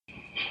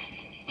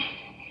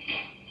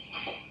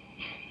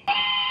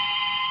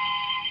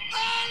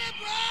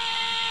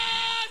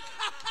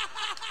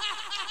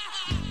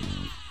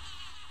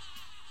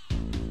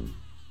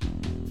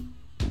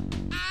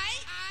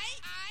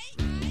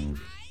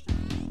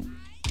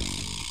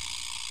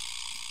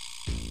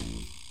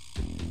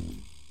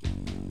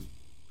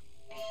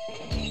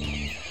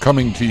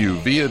Coming to you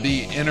via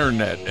the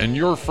internet and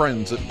your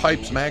friends at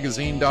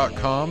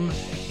PipesMagazine.com,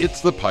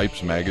 it's the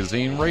Pipes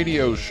Magazine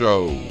radio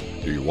show.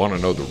 Do you want to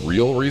know the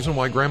real reason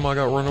why Grandma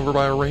got run over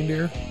by a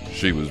reindeer?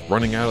 She was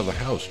running out of the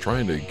house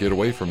trying to get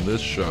away from this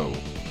show.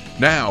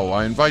 Now,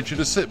 I invite you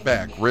to sit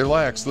back,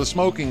 relax, the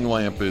smoking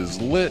lamp is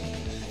lit.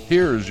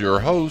 Here's your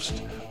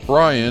host,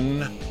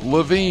 Brian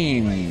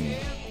Levine.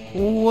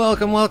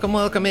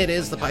 Welcome. It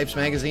is the Pipes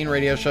Magazine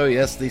radio show.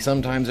 Yes, the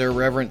sometimes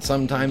irreverent,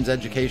 sometimes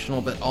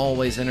educational, but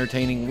always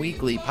entertaining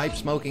weekly pipe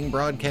smoking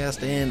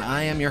broadcast. And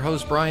I am your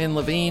host, Brian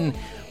Levine.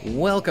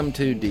 Welcome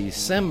to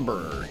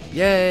December.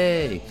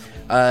 Yay!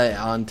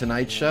 On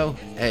tonight's show,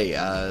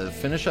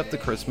 finish up the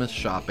Christmas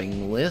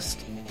shopping list.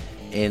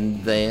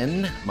 And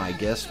then my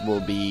guest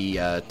will be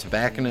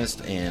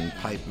tobacconist and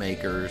pipe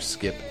maker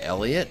Skip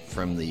Elliott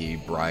from the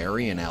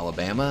Briary in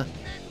Alabama.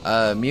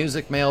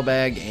 Music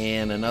mailbag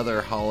and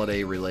another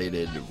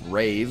holiday-related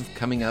rave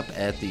coming up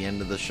at the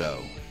end of the show.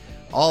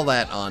 All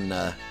that on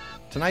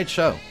tonight's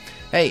show.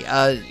 Hey,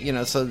 all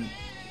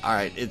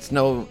right, it's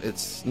no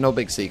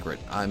big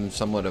secret. I'm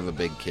somewhat of a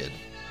big kid,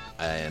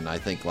 and I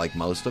think like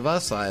most of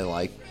us, I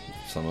like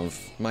some of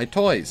my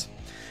toys.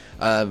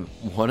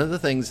 One of the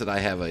things that I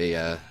have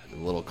a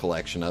little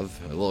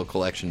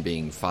collection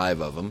being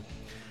 5 of them,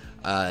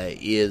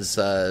 is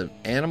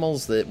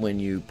animals that when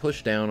you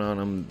push down on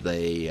them,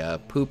 they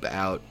poop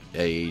out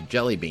a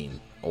jelly bean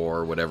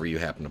or whatever you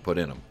happen to put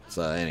in them.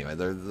 So anyway,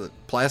 they're the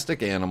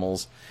plastic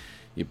animals.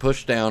 You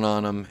push down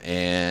on them,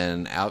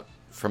 and out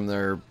from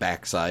their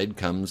backside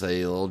comes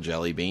a little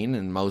jelly bean.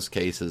 In most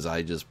cases,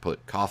 I just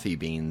put coffee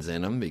beans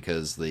in them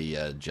because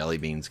the jelly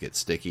beans get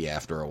sticky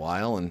after a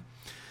while, and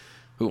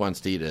who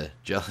wants to eat a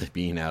jelly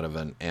bean out of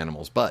an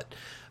animal's butt?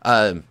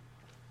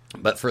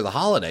 But for the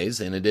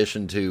holidays, in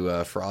addition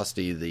to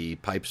Frosty the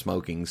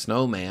pipe-smoking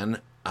snowman,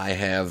 I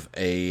have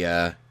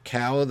a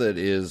cow that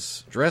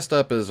is dressed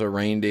up as a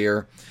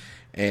reindeer,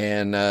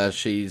 and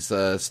she's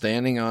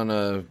standing on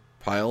a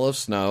pile of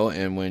snow,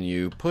 and when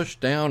you push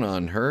down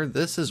on her,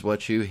 this is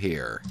what you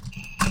hear.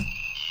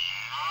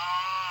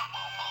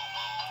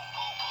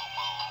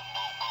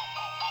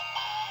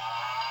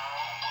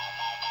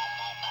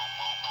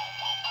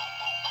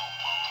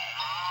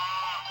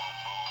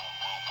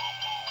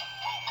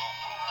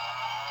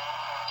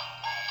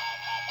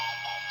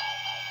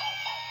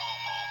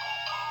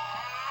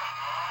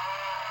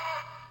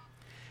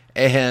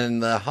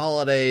 And the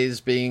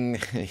holidays being,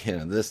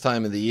 this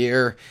time of the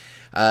year,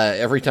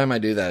 every time I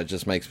do that, it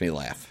just makes me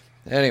laugh.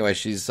 Anyway,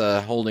 she's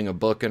holding a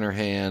book in her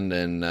hand,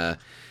 and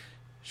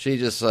she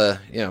just,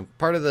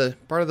 part of the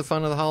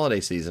fun of the holiday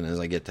season is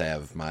I get to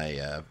have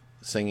my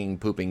singing,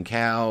 pooping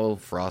cow,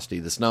 Frosty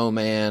the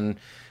Snowman,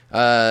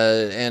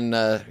 and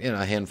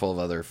a handful of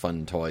other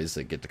fun toys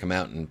that get to come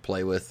out and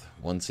play with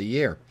once a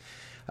year.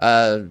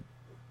 Not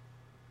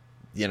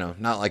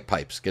like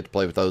pipes. Get to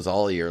play with those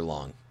all year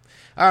long.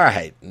 All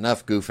right,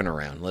 enough goofing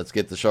around. Let's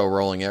get the show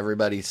rolling.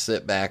 Everybody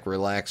sit back,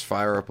 relax,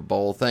 fire up a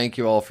bowl. Thank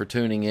you all for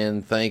tuning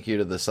in. Thank you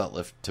to the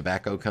Sutliff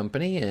Tobacco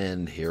Company,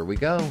 and here we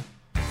go.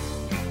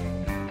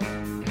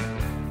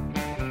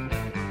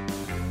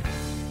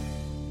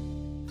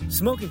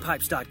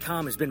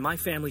 SmokingPipes.com has been my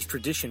family's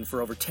tradition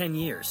for over 10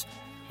 years.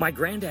 My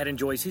granddad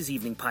enjoys his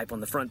evening pipe on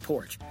the front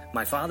porch.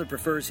 My father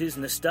prefers his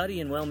in the study,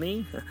 and well,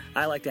 me,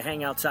 I like to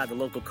hang outside the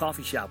local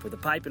coffee shop with a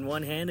pipe in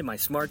one hand and my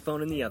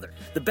smartphone in the other.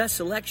 The best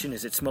selection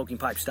is at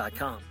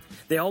SmokingPipes.com.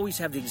 They always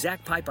have the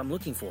exact pipe I'm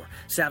looking for.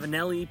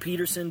 Savinelli,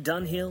 Peterson,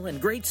 Dunhill, and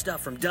great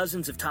stuff from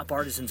dozens of top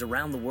artisans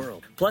around the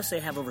world. Plus,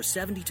 they have over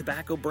 70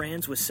 tobacco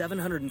brands with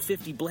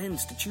 750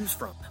 blends to choose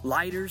from.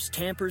 Lighters,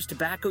 tampers,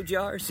 tobacco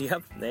jars,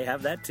 yep, they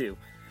have that too.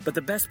 But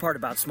the best part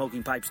about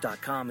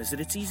SmokingPipes.com is that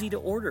it's easy to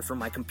order from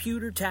my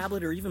computer,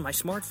 tablet, or even my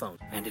smartphone.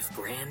 And if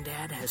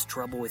Granddad has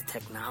trouble with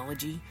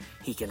technology,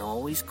 he can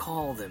always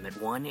call them at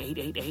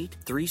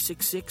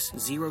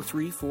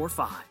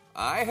 1-888-366-0345.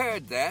 I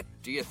heard that.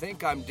 Do you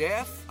think I'm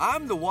deaf?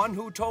 I'm the one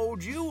who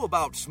told you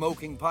about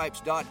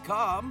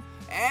SmokingPipes.com,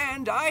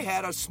 and I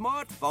had a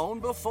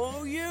smartphone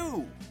before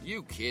you.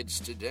 You kids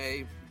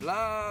today,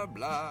 blah,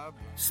 blah.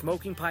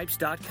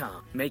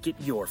 SmokingPipes.com. Make it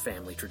your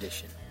family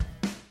tradition.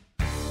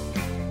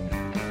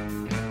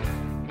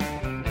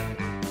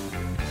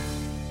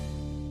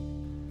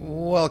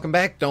 Welcome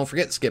back. Don't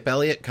forget Skip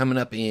Elliott coming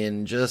up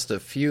in just a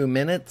few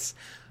minutes.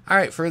 All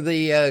right, for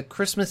the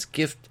Christmas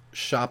gift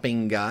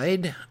shopping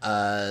guide,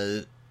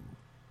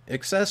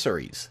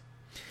 accessories.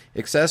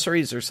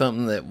 Accessories are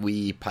something that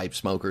we pipe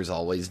smokers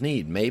always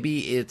need.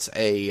 Maybe it's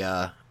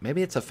a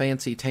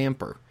fancy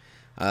tamper.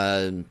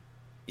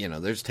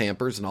 There's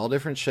tampers in all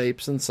different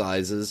shapes and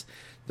sizes.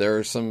 There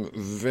are some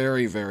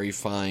very, very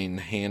fine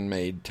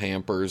handmade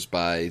tampers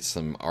by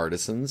some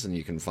artisans, and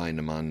you can find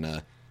them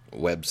on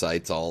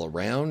websites all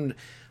around.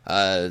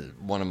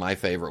 One of my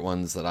favorite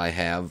ones that I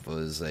have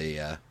is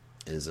a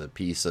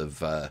piece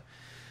of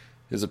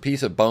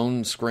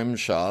bone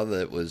scrimshaw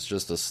that was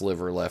just a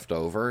sliver left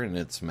over, and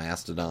it's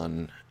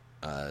mastodon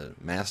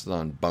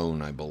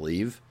bone, I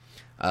believe.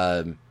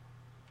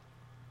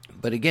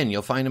 But again,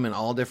 you'll find them in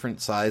all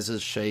different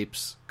sizes,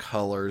 shapes,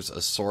 colors,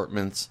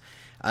 assortments.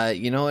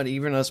 You know what?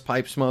 Even us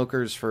pipe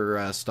smokers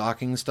for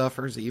stocking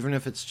stuffers, even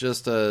if it's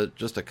just a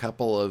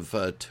couple of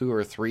 $2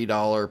 or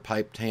 $3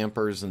 pipe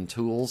tampers and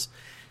tools,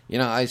 you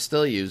know, I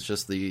still use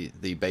just the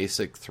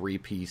basic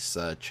 3-piece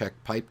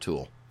check pipe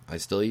tool. I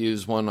still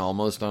use one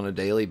almost on a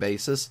daily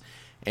basis.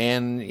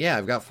 And yeah,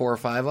 I've got 4 or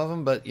 5 of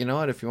them, but you know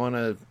what? If you want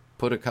to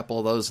put a couple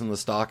of those in the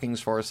stockings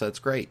for us, that's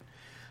great.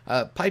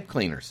 Pipe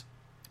cleaners.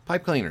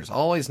 Pipe cleaners,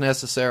 always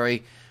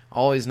necessary.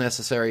 Always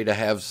necessary to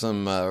have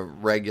some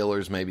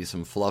regulars, maybe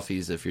some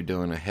fluffies if you're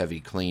doing a heavy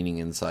cleaning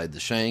inside the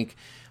shank,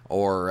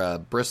 or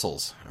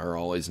bristles are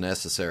always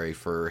necessary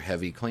for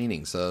heavy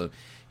cleaning. So,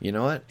 you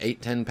know what?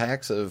 8-10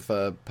 packs of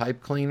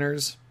pipe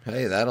cleaners,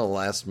 hey, that'll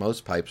last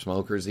most pipe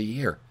smokers a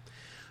year.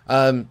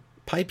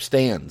 Pipe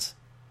stands.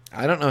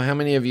 I don't know how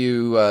many of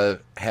you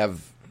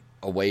have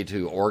a way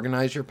to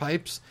organize your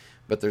pipes,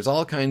 but there's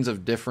all kinds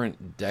of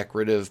different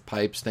decorative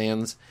pipe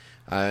stands.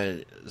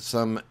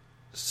 Some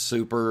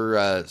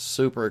super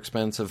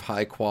expensive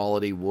high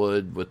quality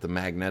wood with the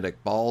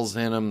magnetic balls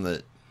in them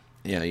that,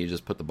 you know, you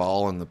just put the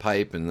ball in the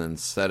pipe and then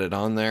set it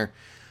on there,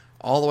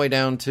 all the way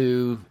down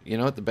to, you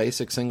know, the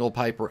basic single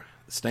pipe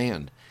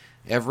stand.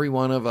 Every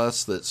one of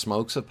us that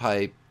smokes a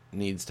pipe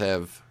needs to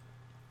have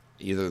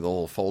either the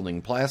little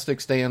folding plastic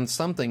stand,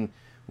 something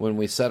when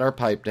we set our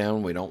pipe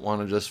down, we don't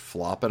want to just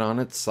flop it on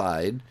its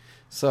side.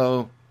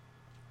 So,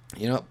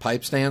 you know,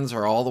 pipe stands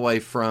are all the way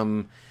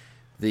from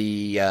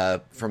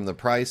the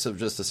price of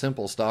just a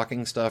simple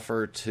stocking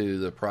stuffer to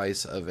the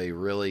price of a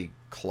really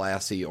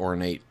classy,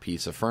 ornate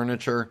piece of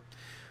furniture.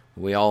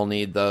 We all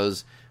need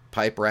those.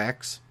 Pipe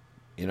racks.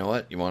 You know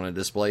what? You want to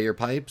display your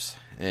pipes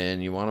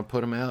and you want to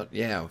put them out?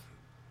 Yeah,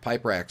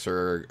 pipe racks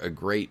are a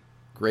great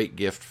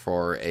gift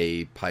for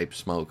a pipe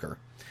smoker.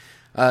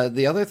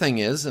 The other thing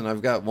is, and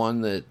I've got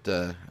one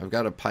that I've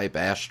got a pipe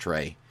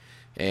ashtray,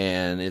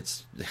 and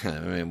it's, I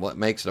mean, what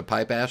makes it a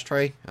pipe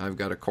ashtray? I've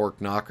got a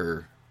cork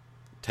knocker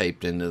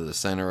taped into the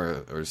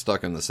center or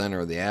stuck in the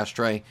center of the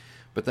ashtray,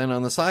 but then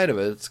on the side of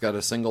it, it's got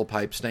a single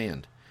pipe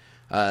stand.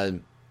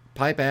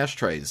 Pipe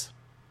ashtrays,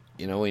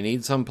 you know, we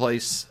need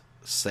someplace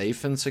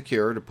safe and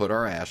secure to put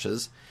our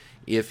ashes.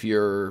 If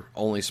you're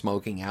only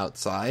smoking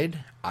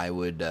outside,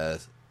 I'd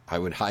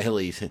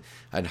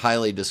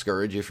highly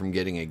discourage you from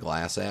getting a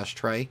glass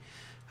ashtray.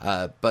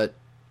 But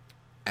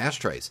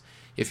ashtrays,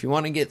 if you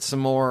want to get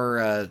some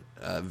more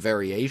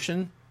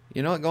variation,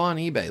 you know what, go on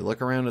eBay.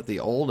 Look around at the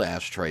old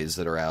ashtrays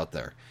that are out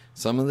there.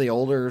 Some of the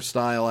older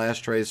style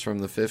ashtrays from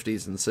the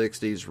 50s and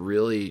 60s,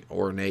 really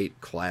ornate,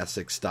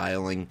 classic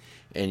styling,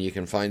 and you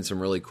can find some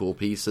really cool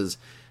pieces.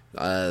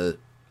 A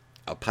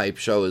pipe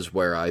show is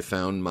where I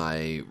found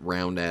my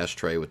round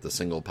ashtray with the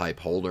single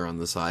pipe holder on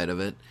the side of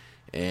it.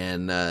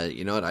 And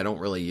you know what, I don't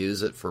really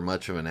use it for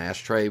much of an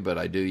ashtray, but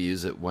I do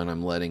use it when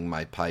I'm letting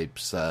my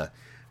pipes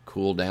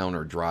cool down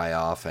or dry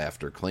off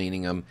after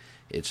cleaning them.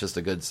 It's just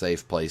a good,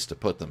 safe place to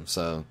put them.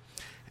 So,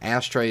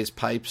 ashtrays,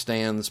 pipe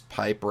stands,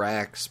 pipe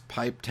racks,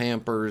 pipe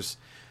tampers,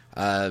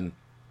 a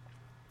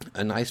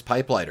nice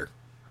pipe lighter.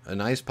 A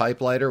nice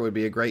pipe lighter would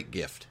be a great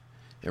gift.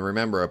 And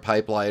remember, a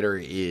pipe lighter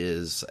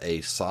is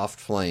a soft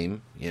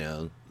flame, you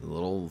know, a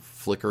little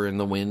flicker in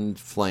the wind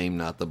flame,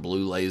 not the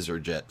blue laser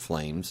jet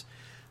flames.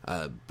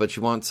 But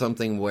you want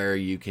something where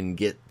you can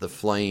get the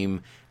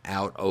flame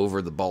out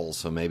over the bowl,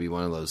 so maybe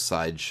one of those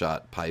side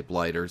shot pipe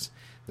lighters.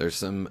 There's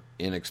some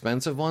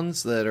inexpensive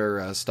ones that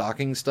are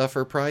stocking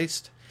stuffer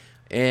priced,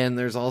 and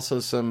there's also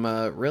some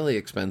really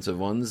expensive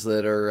ones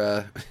that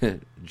are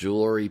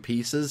jewelry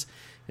pieces,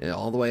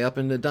 all the way up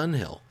into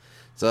Dunhill.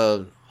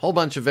 So, a whole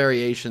bunch of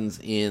variations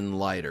in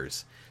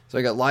lighters. So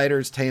I got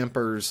lighters,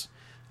 tampers,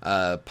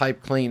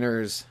 pipe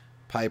cleaners,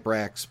 pipe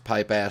racks,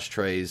 pipe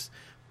ashtrays,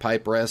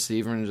 pipe rests,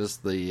 even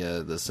just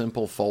the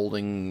simple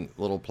folding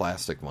little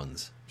plastic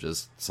ones.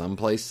 Just some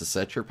place to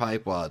set your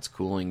pipe while it's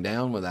cooling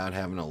down without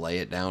having to lay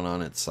it down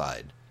on its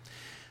side.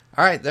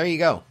 All right, there you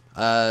go.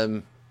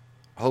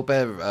 Hope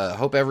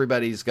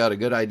everybody's got a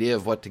good idea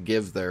of what to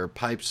give their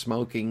pipe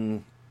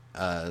smoking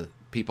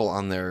people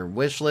on their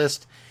wish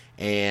list.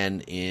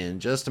 And in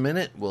just a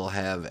minute, we'll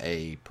have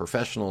a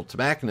professional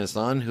tobacconist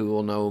on who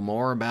will know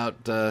more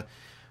about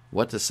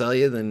what to sell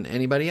you than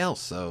anybody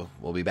else. So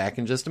we'll be back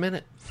in just a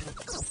minute.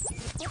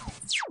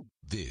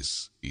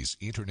 This is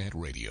Internet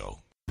Radio.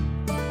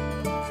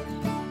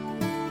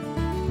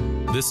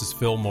 This is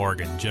Phil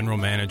Morgan, General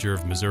Manager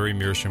of Missouri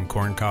Meerschaum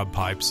Corncob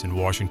Pipes in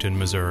Washington,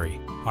 Missouri.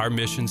 Our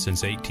mission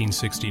since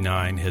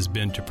 1869 has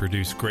been to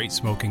produce great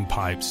smoking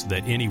pipes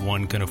that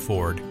anyone can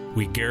afford.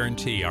 We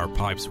guarantee our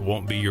pipes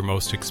won't be your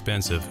most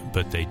expensive,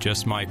 but they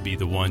just might be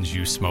the ones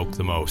you smoke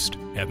the most.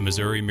 At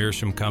Missouri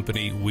Meerschaum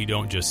Company, we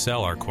don't just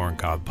sell our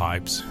corncob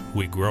pipes.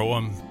 We grow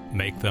them,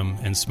 make them,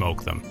 and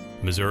smoke them.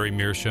 Missouri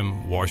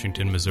Meerschaum,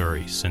 Washington,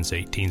 Missouri, since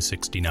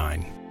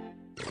 1869.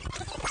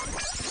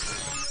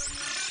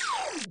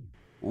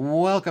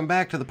 Welcome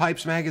back to the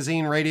Pipes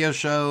Magazine radio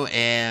show,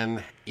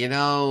 and you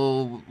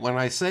know, when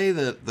I say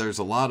that there's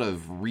a lot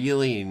of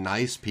really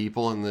nice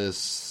people in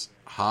this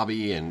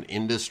hobby and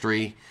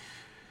industry,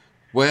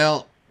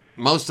 well,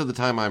 most of the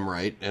time I'm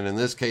right, and in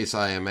this case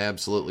I am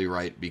absolutely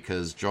right,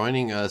 because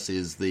joining us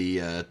is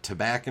the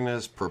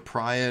tobacconist,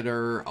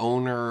 proprietor,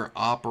 owner,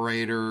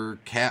 operator,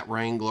 cat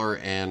wrangler,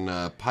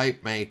 and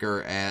pipe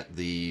maker at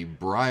the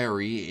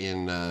Briary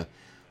in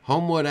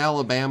Homewood,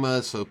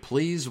 Alabama. So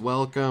please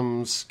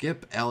welcome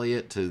Skip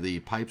Elliott to the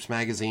Pipes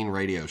Magazine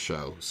radio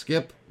show.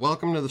 Skip,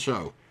 welcome to the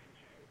show.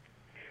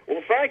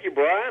 Well, thank you,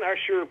 Brian. I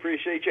sure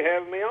appreciate you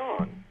having me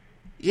on.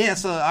 Yeah,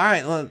 so, all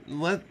right,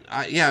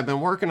 I've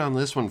been working on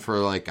this one for,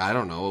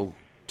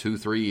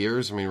 2-3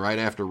 years. I mean, right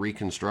after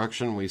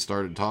Reconstruction, we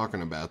started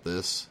talking about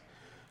this.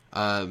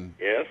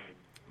 Yes.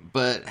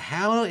 But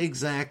how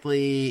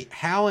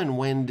and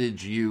when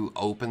did you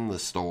open the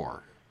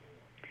store?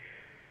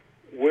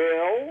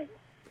 Well,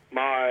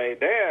 my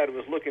dad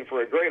was looking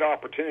for a great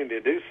opportunity to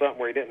do something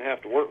where he didn't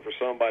have to work for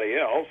somebody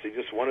else. He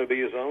just wanted to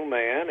be his own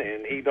man,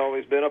 and he'd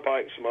always been a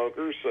pipe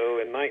smoker. So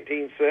in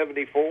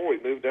 1974,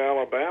 we moved to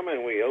Alabama,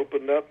 and we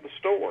opened up the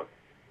store.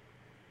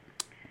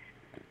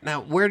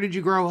 Now, where did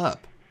you grow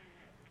up?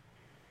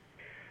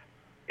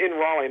 In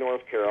Raleigh,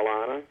 North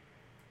Carolina.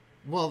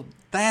 Well,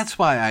 that's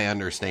why I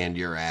understand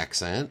your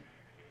accent.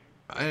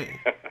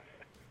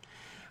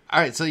 All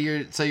right, so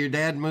your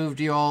dad moved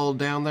you all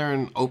down there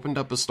and opened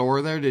up a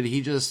store there? Did he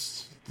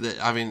just...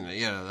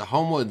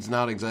 Homewood's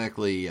not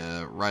exactly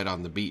right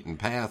on the beaten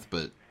path,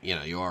 but,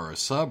 you are a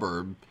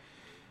suburb.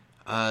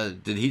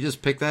 Did he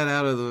just pick that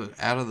out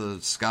of the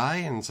sky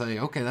and say,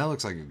 okay, that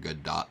looks like a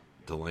good dot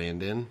to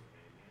land in?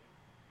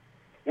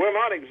 Well,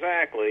 not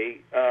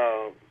exactly.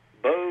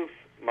 Both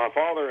my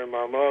father and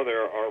my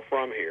mother are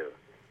from here.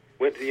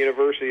 Went to the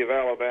University of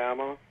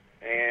Alabama,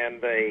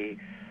 and they...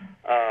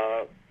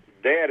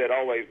 Dad had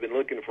always been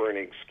looking for an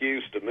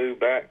excuse to move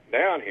back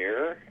down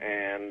here,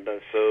 and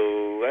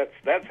so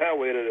that's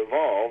how it had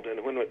evolved.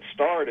 And when it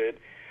started,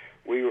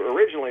 we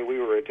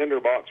were a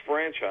Tinderbox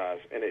franchise,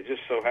 and it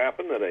just so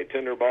happened that a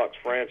Tinderbox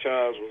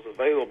franchise was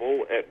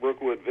available at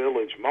Brookwood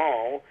Village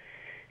Mall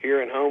here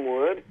in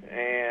Homewood,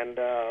 and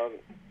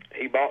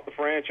he bought the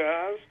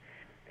franchise,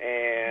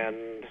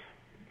 and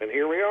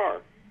here we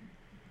are.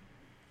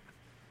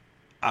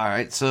 All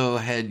right, so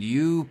had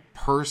you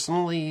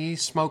personally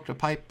smoked a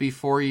pipe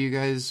before you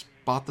guys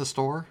bought the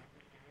store?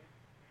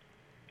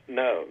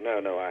 No,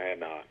 I had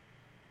not.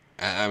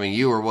 I mean,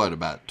 you were what,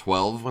 about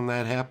 12 when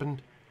that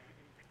happened?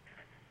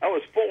 I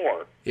was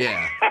 4.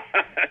 Yeah.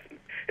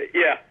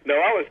 Yeah, no,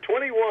 I was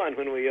 21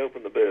 when we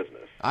opened the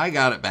business. I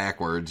got it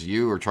backwards.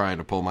 You were trying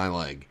to pull my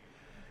leg.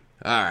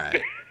 All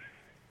right.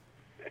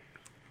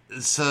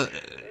 So...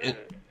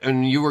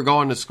 And you were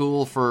going to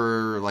school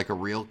for, a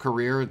real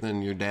career,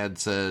 then your dad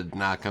said,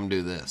 nah, come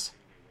do this.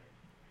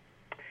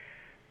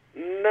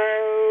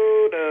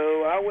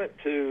 No. I went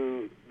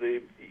to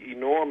the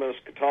enormous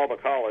Catawba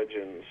College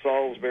in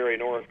Salisbury,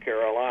 North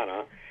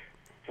Carolina,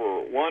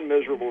 for one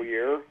miserable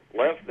year,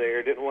 left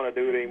there, didn't want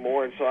to do it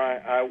anymore, and so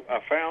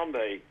I found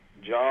a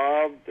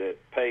job that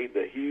paid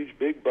the huge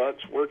big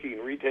bucks working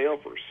retail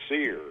for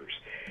Sears.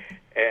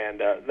 And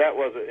that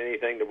wasn't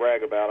anything to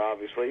brag about,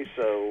 obviously.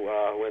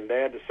 So when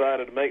Dad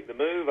decided to make the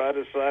move, I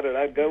decided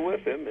I'd go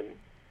with him. And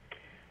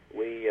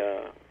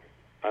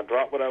I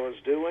dropped what I was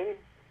doing,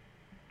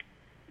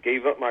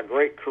 gave up my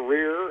great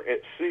career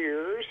at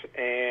Sears,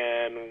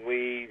 and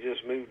we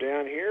just moved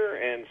down here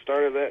and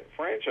started that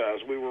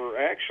franchise. We were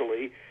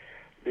actually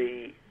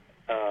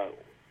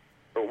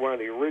one of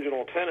the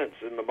original tenants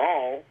in the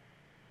mall.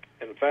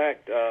 In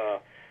fact,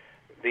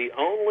 the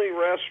only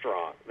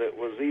restaurant that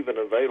was even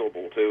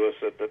available to us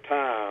at the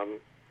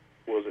time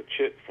was a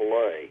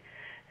Chick-fil-A.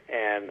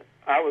 And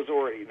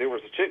there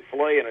was a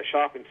Chick-fil-A in a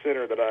shopping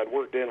center that I'd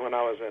worked in when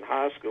I was in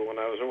high school, and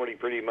I was already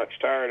pretty much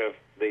tired of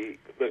the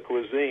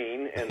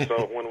cuisine. And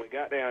so when we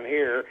got down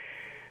here,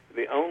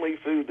 the only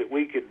food that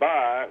we could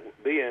buy,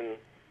 being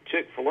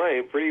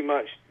Chick-fil-A, pretty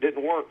much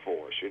didn't work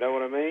for us. You know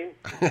what I mean?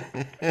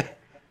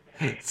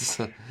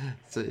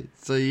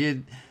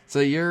 So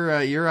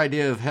your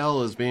idea of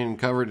hell is being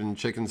covered in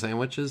chicken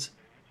sandwiches?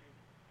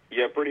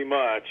 Yeah, pretty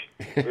much.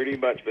 But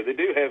they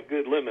do have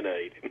good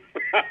lemonade.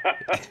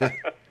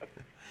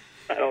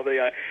 I don't think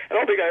I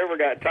ever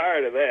got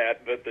tired of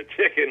that. But the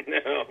chicken,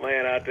 no,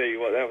 man, I tell you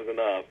what, that was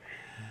enough.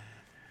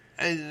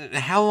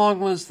 How long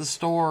was the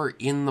store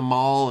in the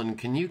mall? And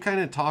can you kind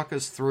of talk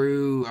us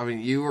through? I mean,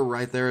 you were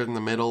right there in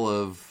the middle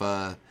of.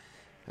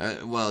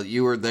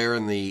 You were there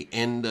in the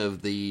end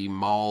of the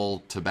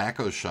mall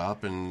tobacco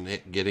shop, and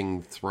it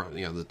getting thrown.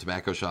 The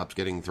tobacco shops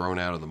getting thrown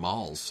out of the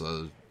malls.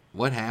 So,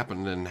 what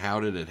happened, and how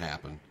did it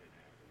happen?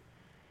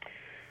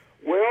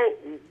 Well,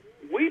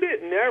 we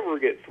didn't ever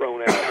get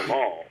thrown out of the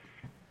mall.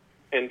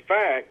 In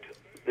fact,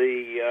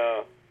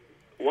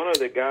 one of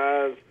the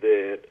guys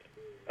that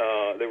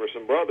there were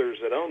some brothers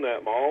that owned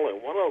that mall,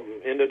 and one of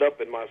them ended up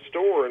in my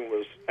store and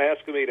was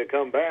asking me to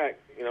come back.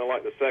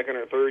 Like the second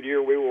or third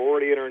year, we were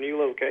already in our new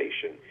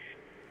location.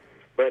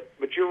 But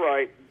you're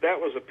right, that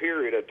was a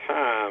period of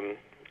time,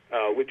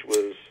 which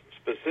was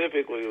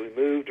specifically, we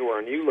moved to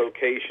our new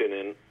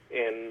location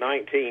in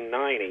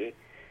 1990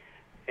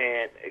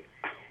 and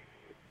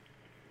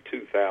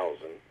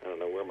 2000. I don't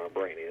know where my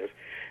brain is.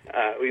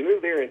 We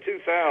moved there in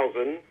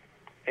 2000,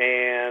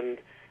 and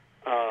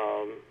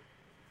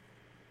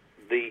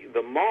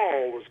the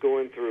mall was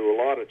going through a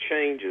lot of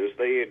changes.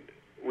 They had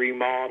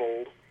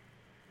remodeled,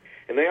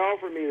 and they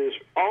offered me this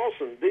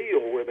awesome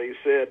deal where they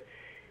said,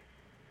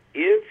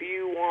 if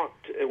you want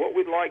to, what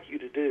we'd like you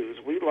to do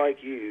is we'd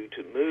like you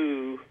to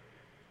move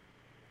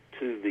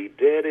to the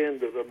dead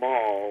end of the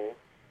mall,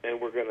 and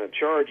we're going to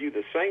charge you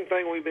the same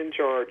thing we've been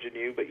charging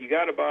you, but you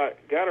got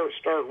to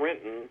start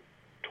renting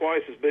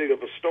twice as big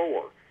of a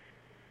store.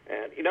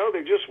 And,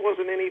 there just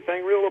wasn't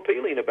anything real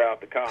appealing about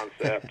the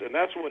concept, and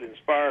that's what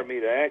inspired me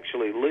to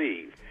actually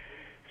leave.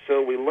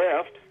 So we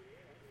left,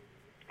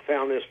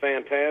 found this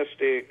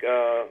fantastic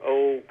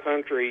old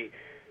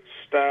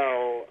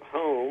country-style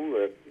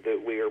home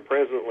that we are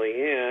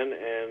presently in,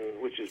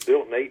 and which is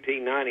built in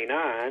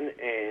 1899,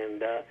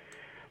 and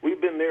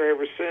we've been there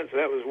ever since.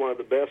 That was one of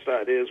the best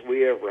ideas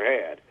we ever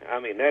had. I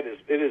mean, it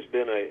has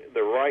been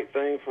the right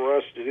thing for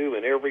us to do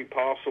in every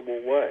possible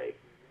way.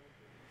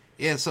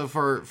 Yeah, so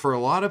for a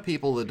lot of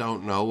people that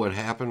don't know, what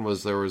happened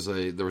was there was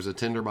a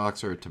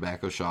tinderbox or a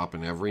tobacco shop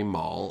in every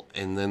mall,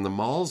 and then the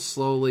malls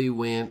slowly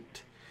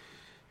went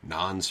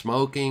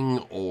non-smoking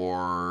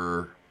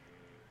or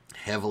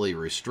heavily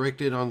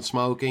restricted on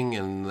smoking,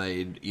 and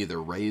they'd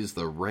either raise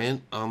the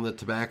rent on the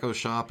tobacco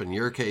shop. In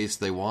your case,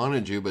 they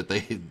wanted you,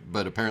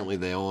 but apparently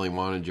they only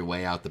wanted you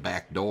way out the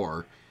back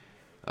door.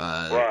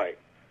 Right.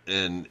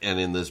 And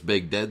in this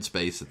big dead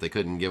space that they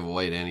couldn't give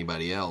away to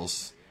anybody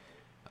else.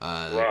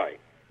 Right.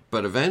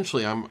 But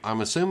eventually,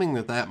 I'm assuming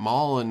that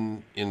mall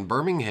in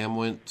Birmingham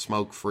went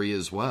smoke-free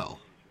as well.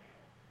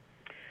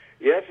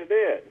 Yes, it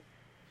did.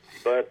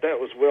 But that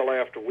was well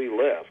after we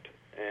left.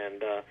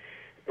 And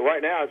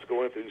right now it's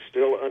going through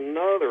still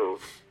another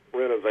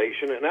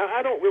renovation. And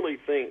I don't really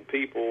think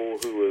people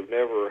who have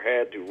never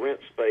had to rent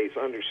space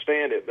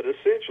understand it. But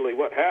essentially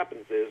what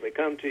happens is they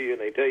come to you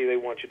and they tell you they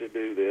want you to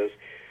do this.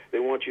 They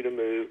want you to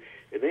move.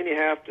 And then you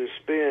have to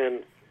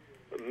spend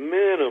a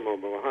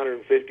minimum of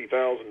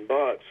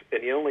 $150,000,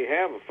 and you only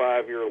have a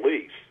 5-year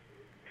lease.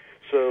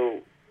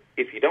 So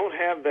if you don't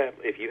have that,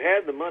 if you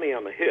had the money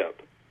on the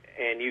hip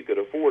and you could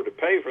afford to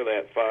pay for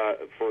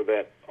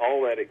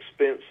all that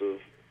expense of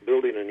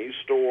building a new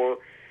store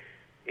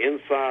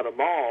inside a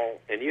mall,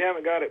 and you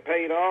haven't got it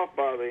paid off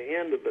by the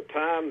end of the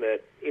time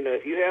that,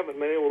 if you haven't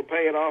been able to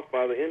pay it off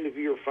by the end of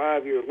your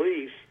 5-year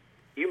lease,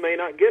 you may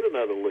not get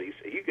another lease.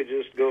 You could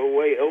just go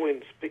away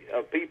owing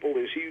people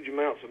these huge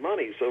amounts of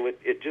money, so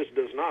it just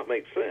does not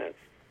make sense.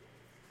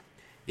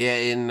 Yeah,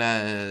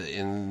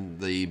 in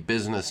the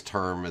business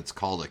term, it's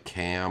called a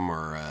CAM,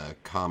 or a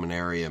common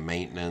area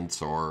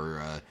maintenance,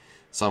 or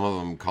some of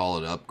them call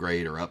it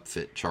upgrade or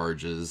upfit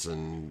charges.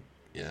 And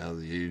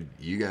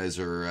you guys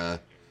are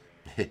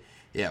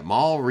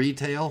mall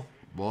retail.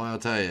 Boy, I'll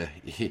tell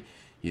you,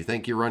 you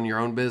think you run your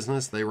own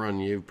business, they run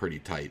you pretty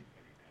tight.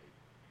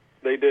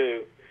 They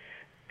do.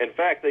 In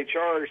fact, they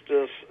charged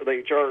us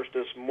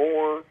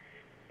more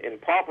in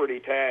property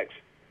tax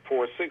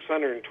for a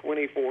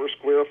 624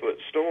 square foot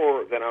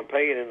store than I'm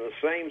paying in the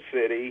same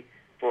city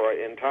for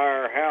an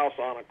entire house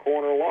on a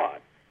corner lot.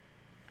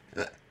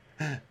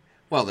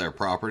 Well, their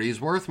property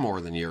is worth more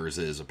than yours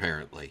is,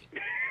 apparently.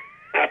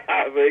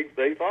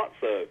 They thought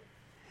so.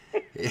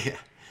 Yeah.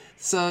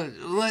 So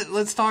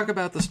let's talk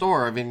about the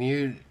store. I mean,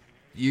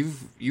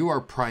 you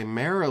are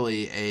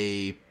primarily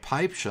a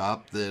pipe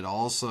shop that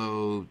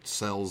also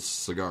sells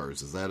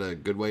cigars. Is that a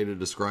good way to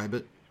describe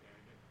it?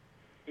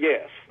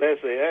 Yes,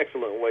 that's an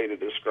excellent way to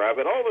describe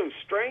it. Although,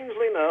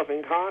 strangely enough,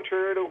 and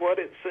contrary to what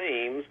it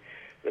seems,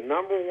 the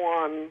number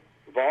one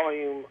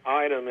volume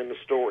item in the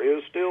store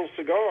is still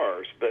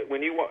cigars. But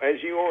when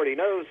as you already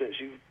know, since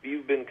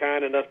you've been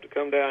kind enough to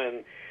come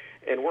down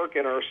and work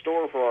in our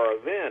store for our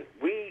event,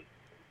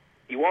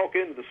 you walk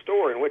into the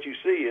store and what you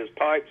see is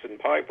pipes and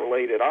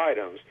pipe-related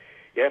items.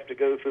 You have to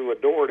go through a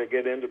door to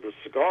get into the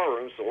cigar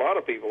room, so a lot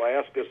of people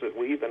ask us if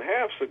we even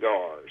have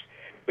cigars.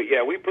 But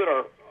yeah,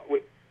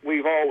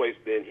 we've always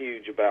been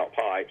huge about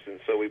pipes, and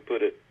so we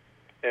put it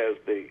as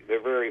the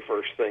very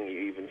first thing you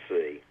even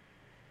see.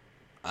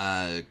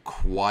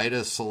 Quite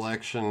a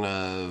selection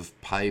of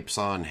pipes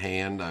on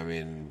hand. I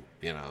mean,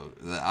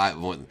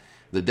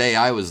 the day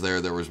I was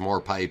there was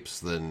more pipes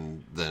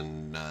than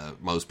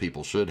most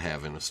people should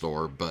have in a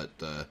store, but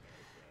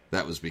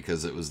that was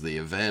because it was the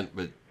event.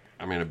 But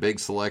I mean, a big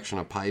selection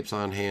of pipes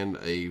on hand,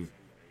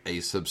 a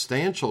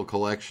substantial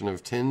collection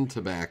of tinned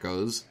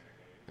tobaccos,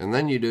 and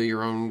then you do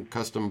your own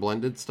custom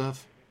blended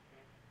stuff?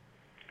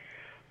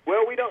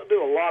 Well, we don't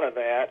do a lot of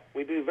that.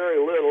 We do very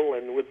little,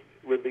 and with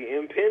the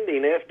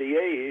impending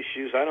FDA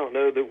issues, I don't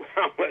know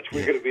how much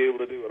we're going to be able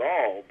to do at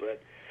all,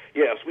 but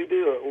yes, we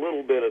do a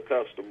little bit of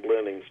custom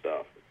blending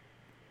stuff.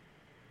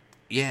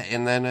 Yeah,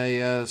 and then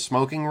a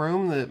smoking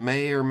room that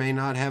may or may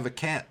not have a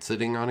cat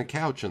sitting on a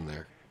couch in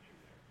there.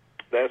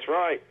 That's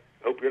right.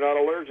 Hope you're not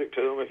allergic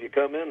to them if you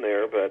come in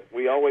there, but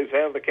we always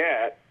have the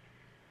cat.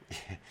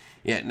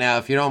 Yeah, now,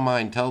 if you don't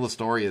mind, tell the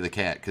story of the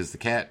cat, because the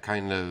cat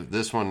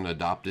this one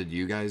adopted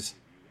you guys?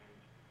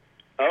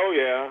 Oh,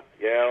 yeah.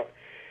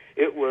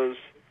 It was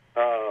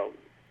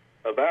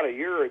about a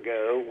year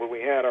ago when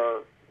we had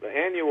the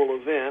annual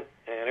event,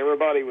 and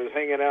everybody was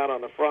hanging out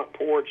on the front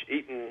porch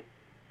eating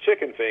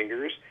chicken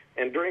fingers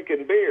and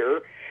drinking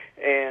beer,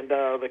 and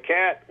the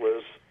cat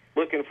was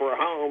looking for a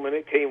home, and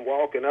it came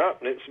walking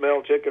up, and it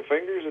smelled chicken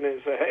fingers, and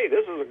it said, "Hey,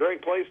 this is a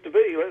great place to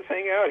be. Let's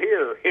hang out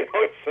here."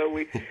 So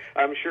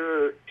I'm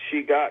sure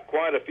she got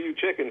quite a few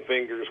chicken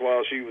fingers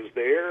while she was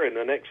there, and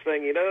the next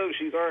thing you know,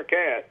 she's our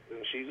cat,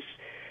 and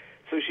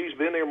she's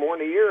been there more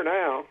than a year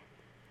now.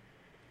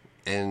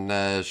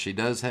 And she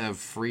does have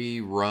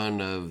free run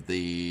of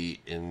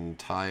the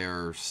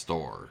entire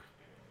store.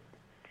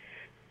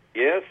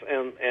 Yes,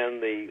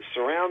 and the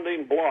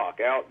surrounding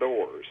block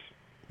outdoors.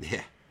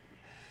 Yeah.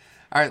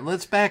 All right,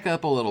 let's back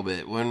up a little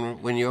bit.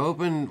 When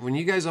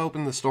you guys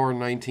opened the store in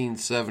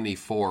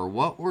 1974,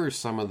 what were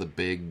some of the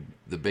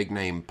big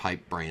name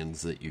pipe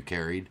brands that you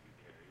carried?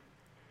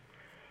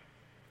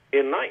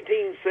 In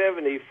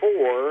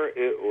 1974,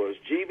 it was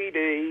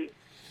GBD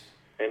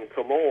and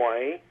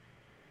Kamoy,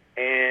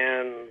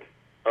 and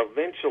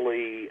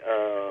eventually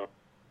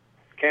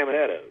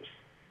Caminettos.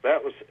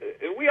 That was.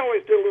 We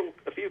always did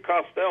a few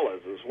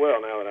Costellas as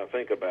well. Now that I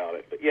think about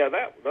it, but yeah,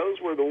 those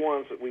were the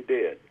ones that we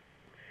did.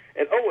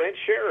 And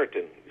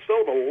Sheraton. We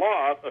sold a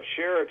lot of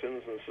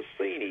Sheratons and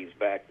Sassinis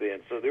back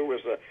then, so there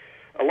was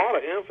a lot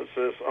of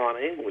emphasis on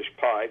English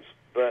pipes,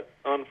 but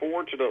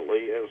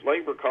unfortunately, as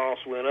labor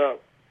costs went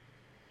up,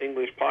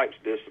 English pipes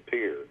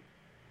disappeared.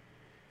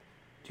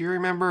 Do you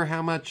remember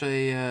how much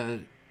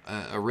a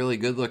really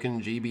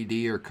good-looking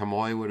GBD or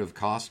Kamoy would have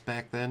cost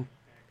back then?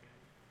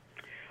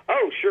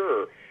 Oh,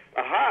 sure.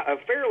 A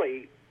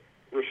fairly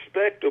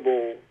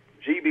respectable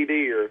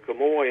GBD or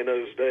Kamoy in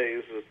those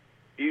days is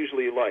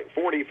usually like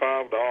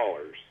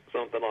 $45,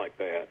 something like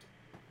that.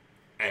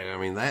 And I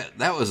mean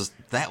that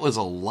was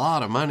a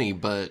lot of money,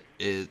 but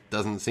it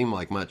doesn't seem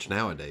like much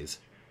nowadays.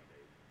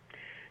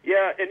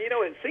 Yeah, and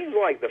it seems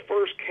like the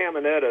first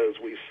Caminettos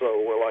we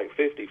sold were like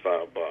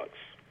 $55.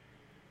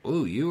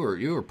 Ooh, you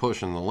were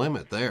pushing the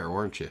limit there,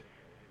 weren't you?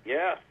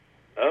 Yeah.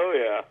 Oh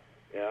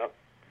yeah.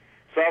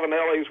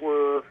 Savinellis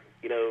were,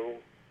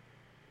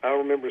 I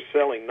remember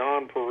selling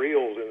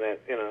non-Perills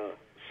in a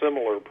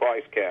similar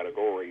price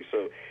category,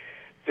 so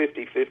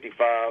 50,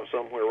 55,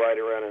 somewhere right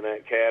around in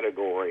that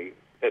category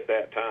at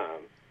that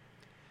time.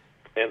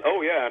 And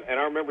and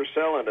I remember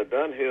selling a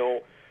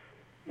Dunhill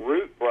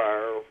root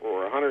briar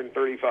for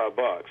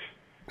 $135.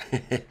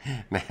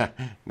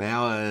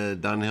 now a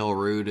Dunhill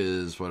root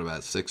is what,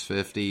 about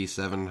 $650,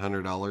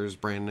 $700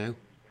 brand new?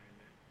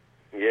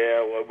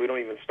 Yeah, well, we don't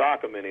even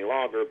stock them any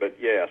longer, but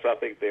yes, I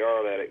think they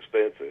are that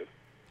expensive.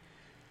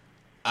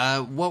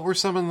 What were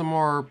some of the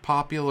more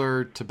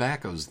popular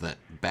tobaccos that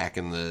back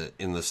in the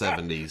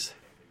 70s?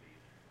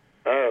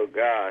 Oh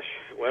gosh,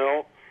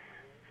 well,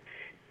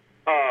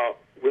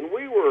 when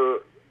we were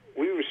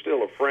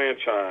still a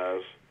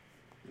franchise,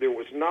 there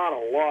was not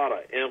a lot of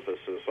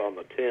emphasis on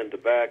the 10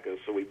 tobaccos,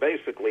 so we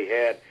basically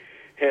had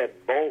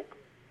bulk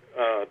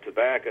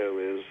tobacco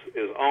is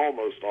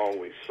almost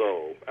always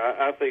sold.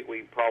 I think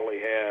we probably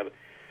had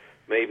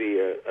maybe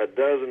a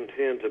dozen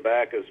 10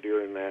 tobaccos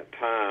during that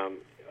time.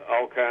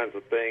 All kinds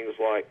of things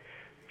like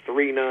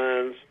 3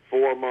 Nuns,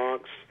 4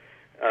 Monks,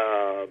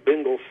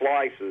 Bengal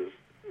slices,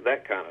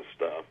 that kind of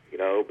stuff,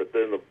 But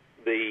then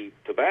the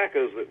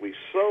tobaccos that we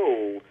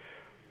sold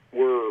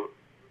were,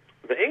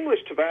 the English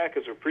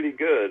tobaccos are pretty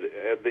good.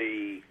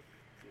 The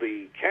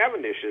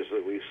Cavendishes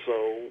that we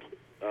sold,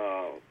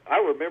 I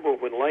remember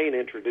when Lane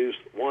introduced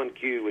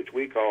 1Q, which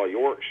we call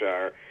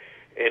Yorkshire,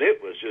 and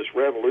it was just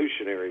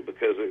revolutionary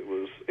because it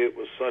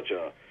was such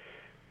a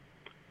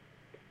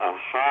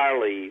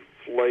highly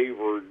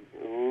flavored,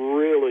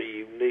 really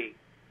unique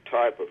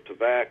type of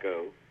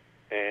tobacco,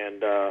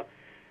 and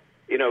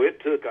it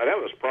took, that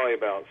was probably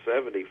about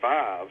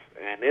 75,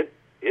 and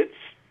it's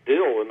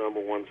still the number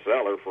one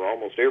seller for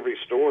almost every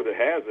store that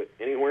has it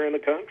anywhere in the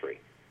country.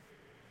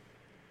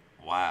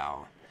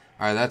 Wow.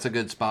 All right, that's a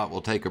good spot.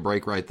 We'll take a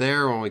break right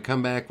there. When we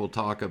come back, we'll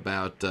talk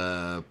about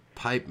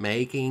pipe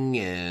making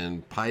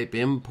and pipe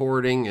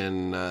importing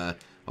and a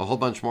whole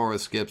bunch more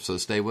with Skip, so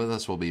stay with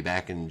us. We'll be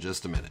back in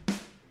just a minute.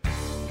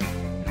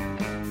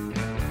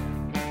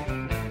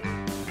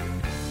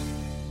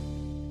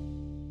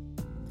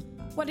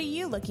 What are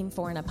you looking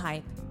for in a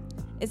pipe?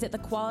 Is it the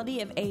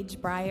quality of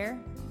aged briar?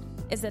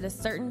 Is it a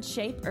certain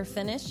shape or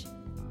finish?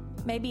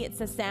 Maybe it's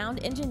the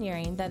sound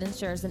engineering that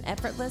ensures an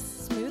effortless,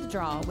 smooth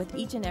draw with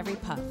each and every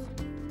puff.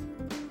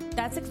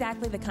 That's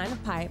exactly the kind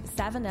of pipe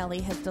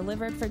Savinelli has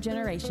delivered for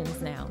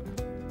generations now.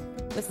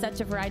 With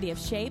such a variety of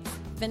shapes,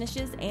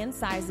 finishes, and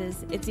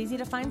sizes, it's easy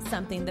to find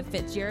something that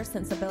fits your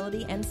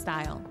sensibility and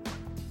style.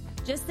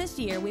 Just this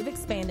year, we've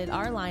expanded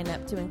our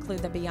lineup to include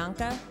the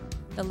Bianca,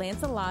 the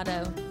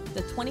Lanceolato,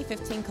 the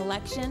 2015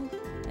 collection,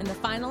 and the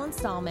final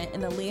installment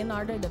in the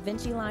Leonardo da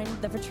Vinci line,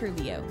 the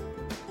Vitruvio.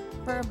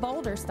 For a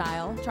bolder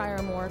style, try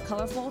our more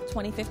colorful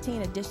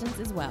 2015 editions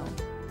as well.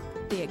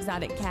 The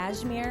exotic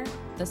cashmere,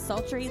 the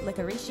sultry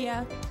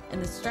licoricia,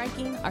 and the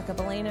striking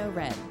arcobaleno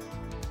red.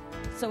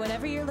 So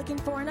whatever you're looking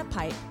for in a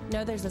pipe,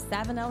 know there's a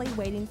Savinelli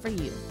waiting for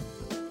you.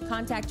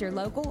 Contact your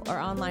local or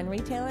online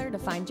retailer to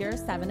find your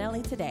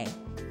Savinelli today.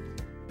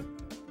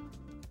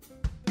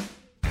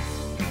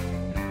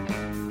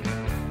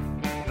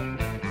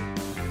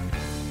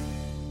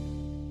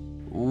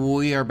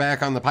 We are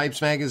back on the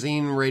Pipes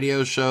Magazine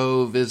radio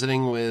show,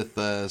 visiting with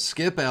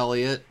Skip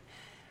Elliott.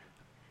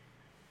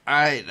 All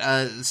right,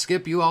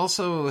 Skip, you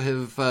also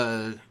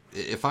have,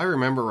 if I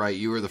remember right,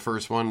 you were the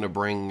first one to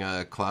bring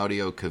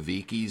Claudio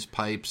Cavicchi's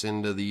pipes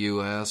into the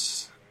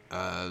U.S.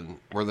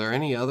 Were there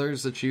any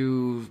others that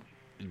you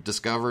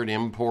discovered,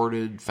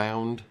 imported,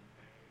 found?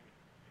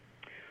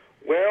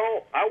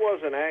 Well, I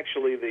wasn't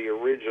actually the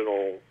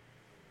original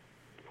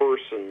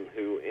person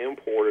who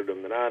imported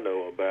them that I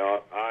know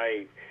about.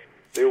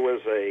 There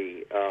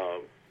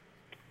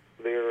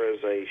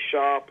is a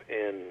shop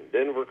in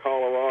Denver,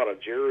 Colorado,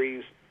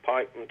 Jerry's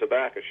Pipe and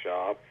Tobacco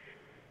Shop,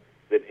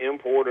 that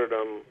imported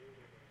them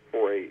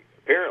for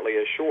apparently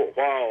a short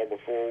while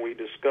before we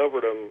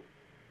discovered them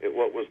at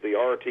what was the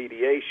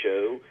RTDA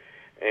show.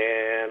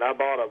 And I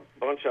bought a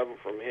bunch of them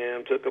from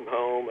him, took them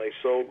home. They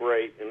sold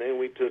great, and then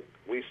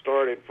we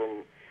started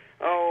from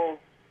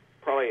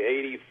probably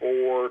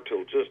 '84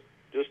 till just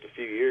a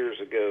few years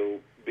ago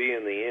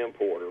being the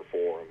importer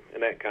for them,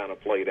 and that kind of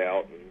played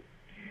out.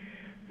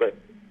 But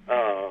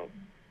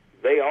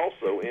they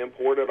also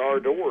imported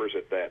our doors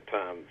at that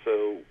time,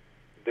 so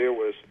there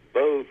was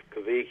both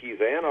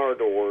Cavicchi's and our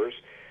doors,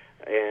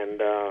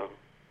 and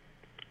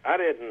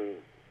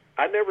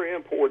I never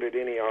imported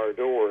any our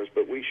doors,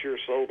 but we sure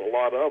sold a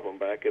lot of them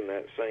back in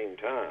that same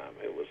time.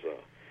 It was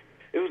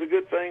a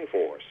good thing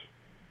for us.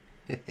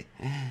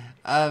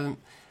 All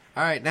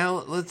right,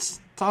 now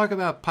let's talk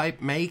about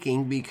pipe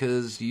making,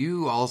 because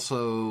you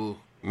also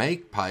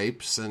make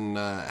pipes, and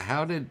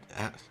how did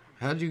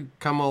you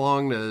come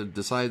along to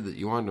decide that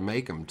you wanted to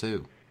make them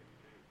too?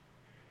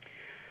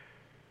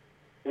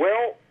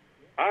 Well,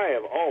 I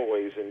have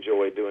always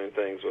enjoyed doing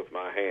things with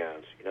my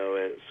hands. You know,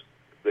 it's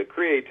the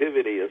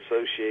creativity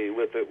associated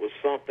with it was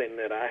something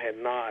that I had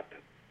not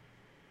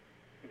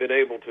been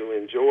able to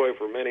enjoy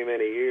for many,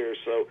 many years.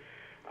 So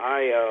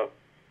I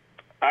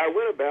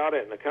went about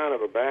it in a kind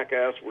of a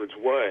back-asswards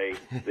way.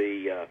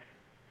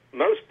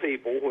 Most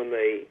people, when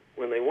they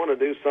want to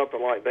do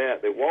something like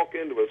that, they walk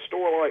into a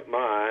store like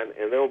mine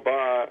and they'll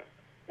buy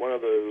one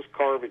of those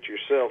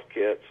carve-it-yourself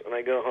kits, and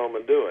they go home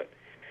and do it.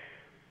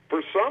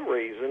 For some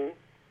reason,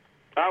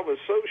 I was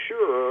so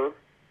sure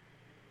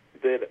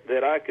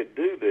that I could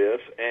do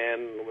this,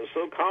 and was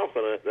so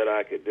confident that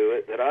I could do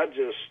it, that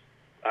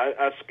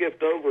I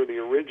skipped over the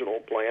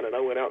original plan, and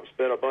I went out and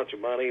spent a bunch of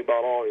money,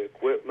 bought all the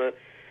equipment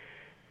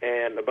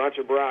and a bunch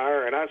of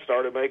briar, and I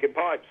started making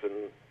pipes.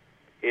 And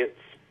I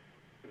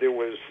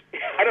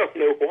don't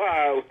know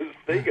why I was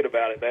thinking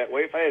about it that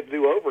way. If I had to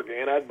do over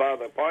again, I'd buy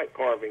the pipe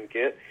carving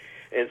kit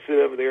and sit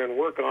over there and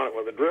work on it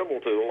with a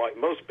Dremel tool like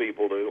most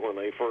people do when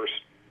they first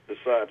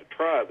decide to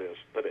try this.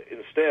 But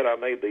instead, I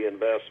made the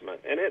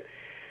investment, and it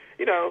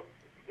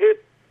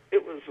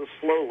was a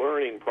slow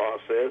learning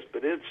process,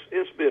 but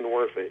it's been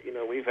worth it. You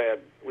know, we've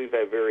had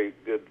very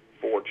good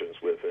fortunes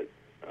with it.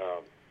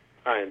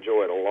 I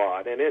enjoy it a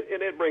lot, and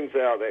it brings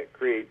out that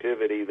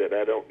creativity that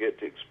I don't get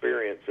to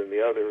experience in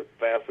the other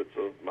facets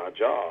of my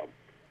job.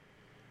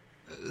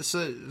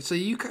 So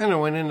you kind of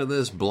went into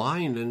this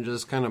blind and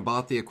just kind of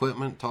bought the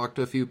equipment, talked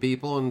to a few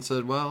people, and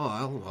said, "Well,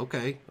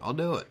 I'll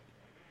do it."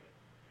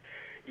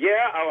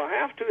 Yeah, I'll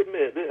have to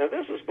admit,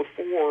 this was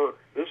before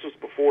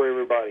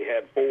everybody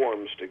had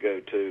forums to go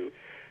to.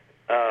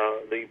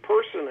 The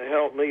person that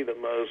helped me the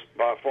most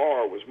by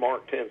far was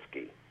Mark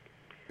Tinsky.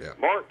 Yeah.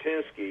 Mark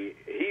Tinsky,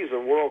 he's a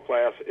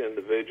world-class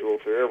individual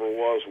if there ever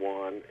was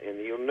one, and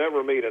you'll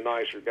never meet a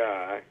nicer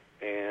guy.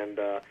 And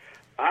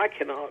I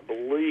cannot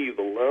believe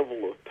the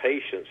level of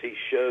patience he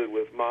showed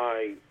with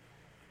my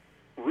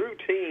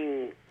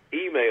routine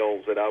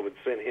emails that I would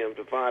send him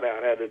to find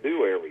out how to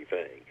do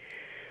everything.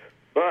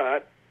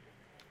 But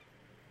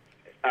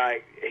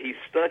he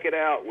stuck it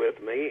out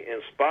with me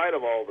in spite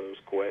of all those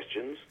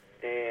questions,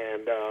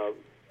 and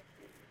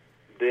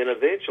then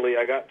eventually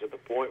I got to the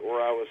point where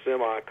I was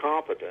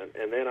semi-competent,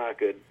 and then I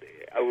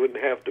wouldn't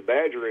have to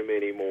badger him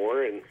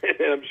anymore, and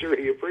I'm sure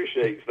he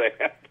appreciates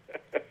that.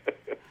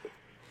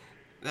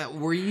 Now,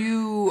 were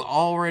you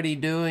already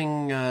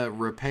doing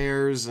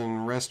repairs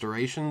and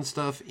restoration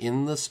stuff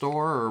in the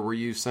store, or were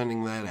you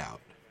sending that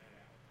out?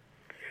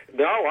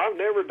 No, I've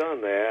never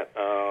done that.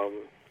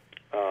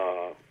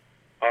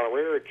 On a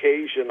rare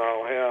occasion,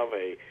 I'll have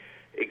a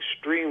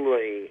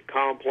extremely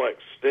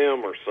complex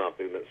stem or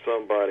something that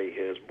somebody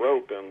has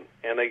broken,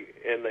 and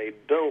they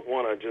don't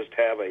want to just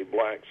have a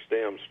black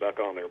stem stuck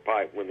on their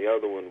pipe when the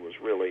other one was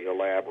really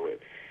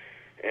elaborate.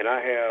 And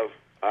I have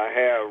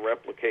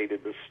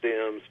replicated the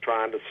stems,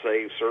 trying to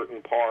save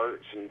certain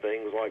parts and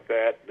things like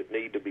that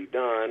need to be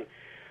done.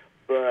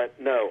 But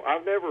no,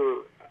 I've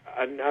never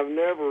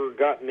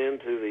gotten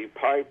into the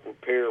pipe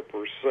repair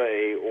per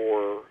se,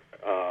 or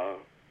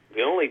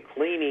the only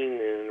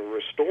cleaning and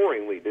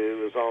restoring we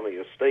do is on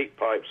the estate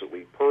pipes that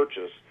we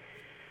purchase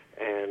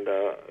and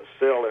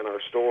sell in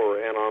our store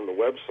and on the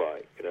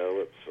website. You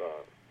know,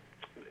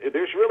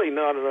 there's really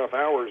not enough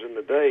hours in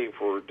the day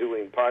for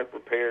doing pipe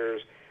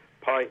repairs,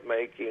 pipe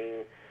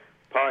making,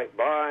 pipe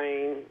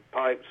buying,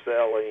 pipe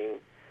selling,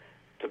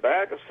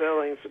 tobacco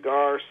selling,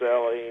 cigar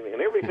selling,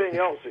 and everything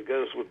else that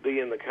goes with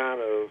being the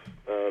kind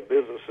of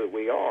business that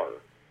we are.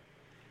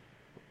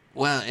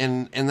 Well,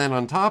 and then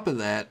on top of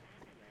that,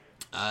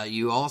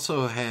 you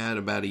also had,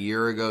 about a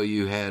year ago,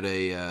 you had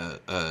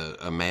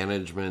a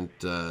management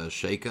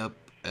shakeup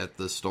at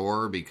the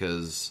store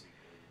because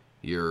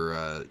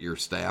your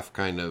staff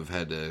kind of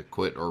had to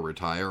quit or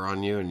retire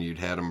on you, and you'd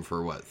had them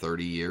for,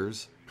 30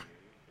 years?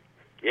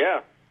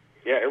 Yeah,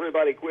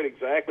 everybody quit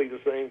exactly the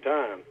same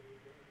time.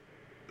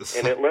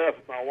 And it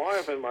left my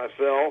wife and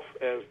myself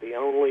as the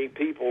only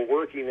people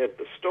working at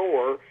the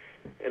store,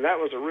 and that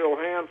was a real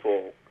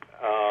handful.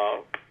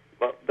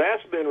 But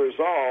that's been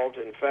resolved.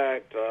 In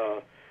fact,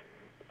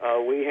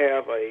 we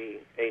have a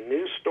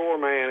new store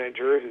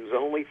manager who's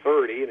only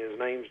 30, and his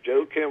name's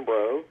Joe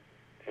Kimbrough,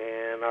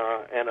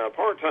 and a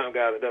part-time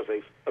guy that does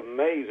an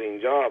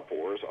amazing job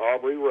for us,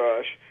 Aubrey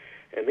Rush.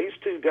 And these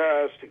two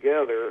guys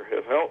together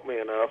have helped me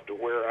enough to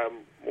where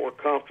I'm more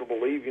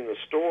comfortable leaving the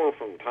store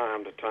from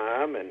time to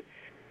time, and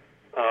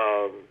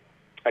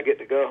I get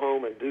to go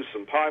home and do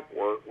some pipe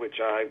work, which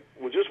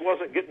just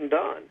wasn't getting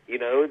done.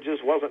 It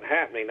just wasn't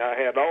happening. I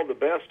had all the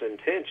best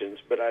intentions,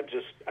 but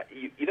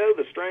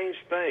the strange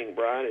thing,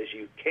 Brian, is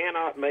you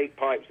cannot make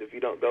pipes if you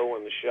don't go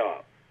in the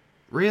shop.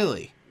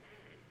 Really?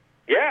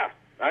 Yeah,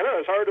 I know.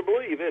 It's hard to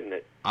believe, isn't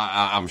it?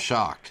 I'm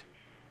shocked.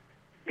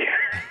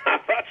 I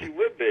thought you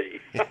would be.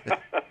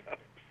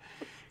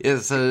 Yeah,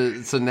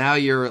 so now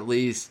you're at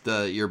least,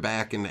 you're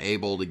back and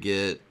able to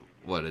get,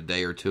 a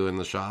day or two in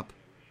the shop?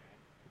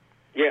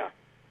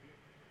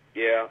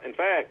 Yeah. In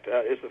fact,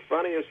 it's the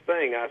funniest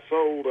thing.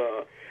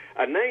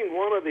 I named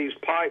one of these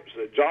pipes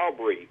a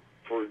Jawbreak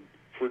for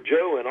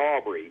Joe and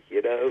Aubrey,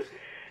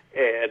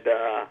 and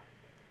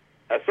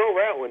I sold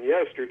that one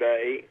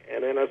yesterday,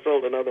 and then I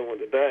sold another one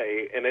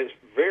today, and it's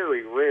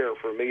very rare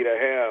for me to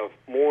have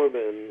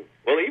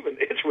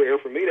it's rare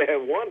for me to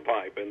have one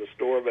pipe in the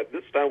store, but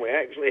this time we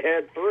actually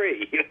had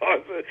 3.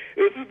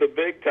 This is the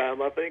big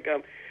time. I think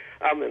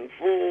I'm in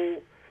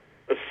full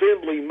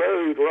assembly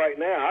mode right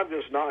now. I'm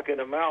just knocking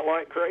them out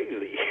like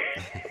crazy.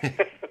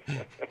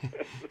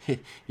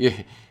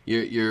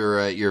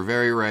 You're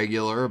very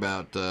regular,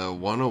 about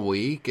one a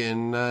week,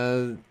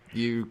 and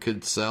you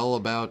could sell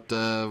about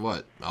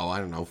 4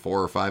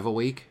 or 5 a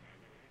week.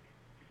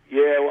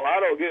 Yeah, well, I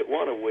don't get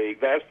one a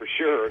week, that's for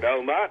sure.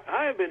 No,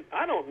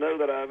 I don't know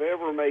that I've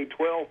ever made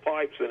 12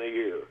 pipes in a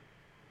year.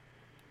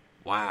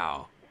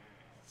 Wow.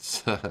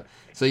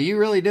 So you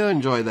really do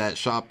enjoy that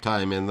shop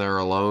time in there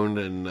alone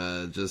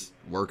and just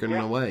working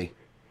away.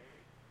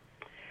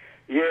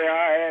 Yeah,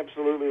 I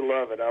absolutely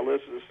love it. I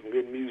listen to some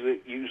good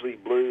music, usually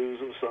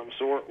blues of some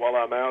sort, while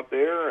I'm out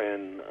there,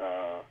 and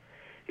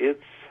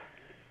it's,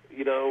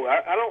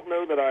 I don't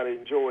know that I'd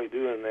enjoy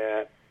doing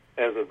that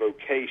as a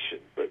vocation,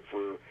 but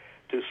to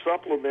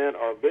supplement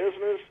our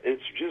business,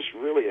 it's just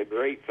really a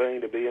great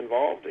thing to be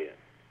involved in.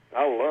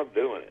 I love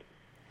doing it.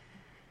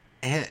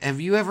 Have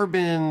you ever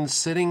been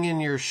sitting in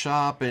your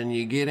shop and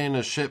you get in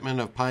a shipment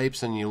of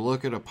pipes and you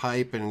look at a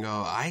pipe and go,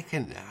 I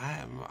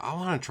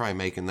want to try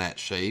making that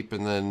shape,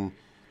 and then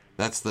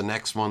that's the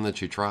next one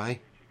that you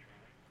try?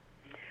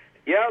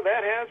 Yeah,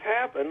 that has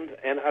happened,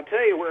 and I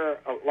tell you where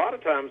a lot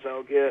of times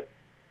I'll get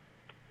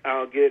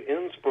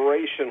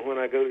inspiration when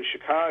I go to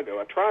Chicago.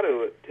 I try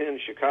to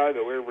attend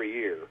Chicago every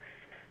year,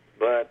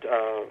 but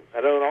I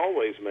don't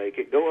always make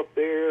it. Go up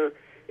there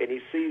and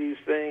you see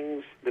these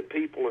things that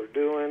people are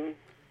doing.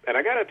 And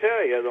I got to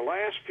tell you, the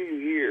last few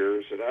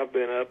years that I've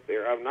been up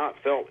there, I've not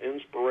felt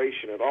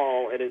inspiration at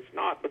all, and it's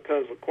not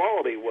because the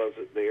quality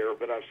wasn't there,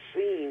 but I've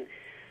seen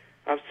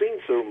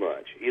so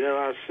much.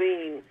 I've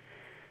seen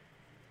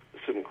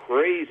some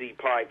crazy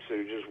pipes that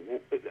are just.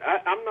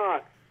 I'm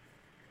not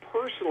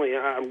personally.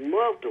 I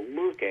love to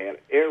look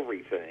at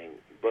everything,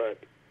 but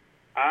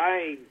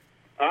I'm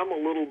a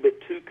little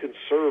bit too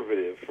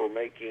conservative for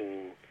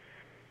making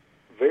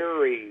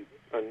very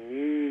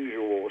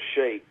unusual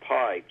shaped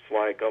pipes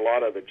like a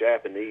lot of the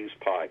Japanese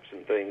pipes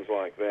and things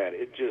like that.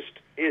 It's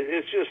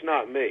just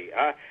not me.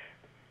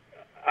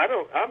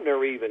 I've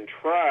never even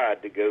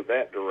tried to go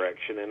that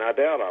direction, and I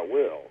doubt I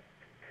will.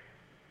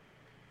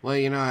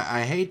 Well,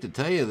 I hate to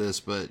tell you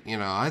this, but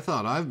I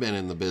thought I've been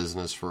in the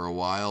business for a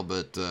while,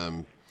 but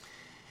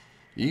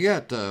you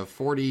got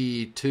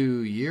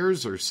 42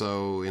 years or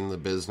so in the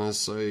business,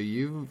 so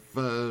you've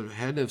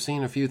had to have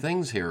seen a few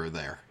things here or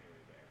there.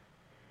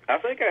 I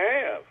think I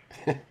have.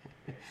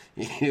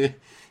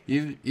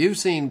 You've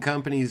seen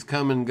companies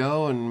come and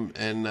go,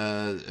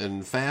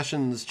 and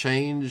fashions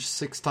change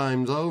 6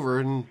 times over,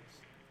 and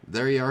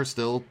there you are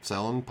still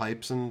selling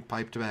pipes and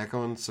pipe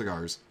tobacco and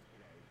cigars.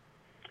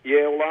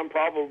 Yeah, well, I'm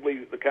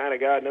probably the kind of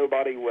guy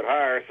nobody would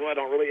hire, so I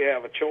don't really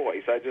have a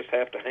choice. I just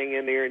have to hang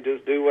in there and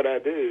just do what I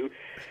do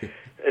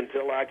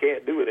until I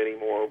can't do it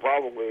anymore.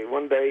 Probably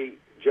one day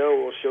Joe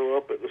will show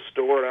up at the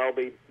store, and I'll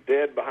be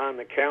dead behind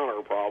the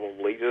counter,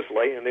 probably just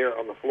laying there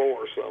on the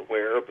floor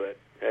somewhere. But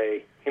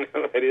hey,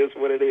 it is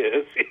what it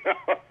is.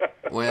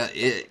 Well,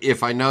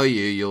 if I know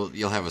you,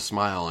 you'll have a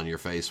smile on your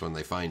face when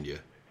they find you.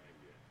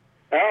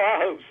 Oh, I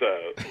hope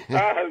so.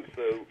 I hope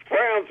so.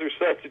 Frowns are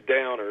such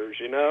downers,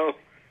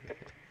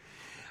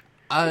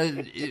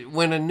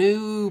 When a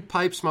new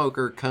pipe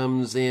smoker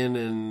comes in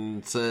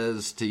and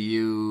says to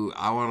you,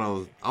 "I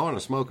want to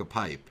smoke a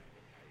pipe,"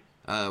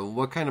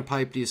 what kind of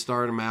pipe do you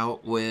start them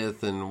out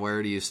with, and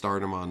where do you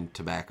start them on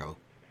tobacco?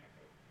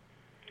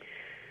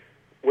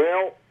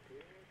 Well,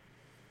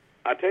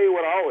 I tell you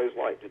what I always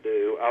like to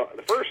do.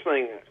 The first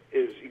thing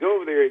is you go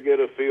over there and get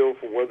a feel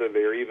for whether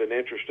they're even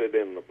interested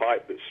in the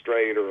pipe that's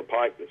straight or a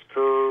pipe that's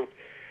curved.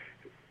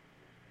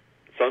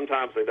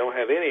 Sometimes they don't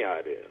have any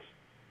ideas.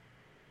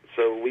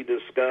 So we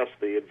discuss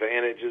the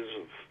advantages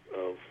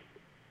of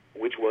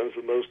which one's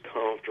the most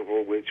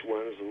comfortable, which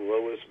one's the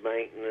lowest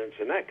maintenance,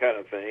 and that kind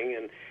of thing.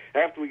 And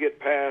after we get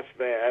past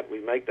that, we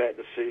make that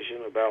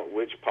decision about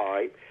which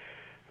pipe.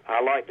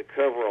 I like to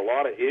cover a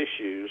lot of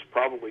issues,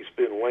 probably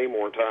spend way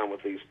more time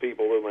with these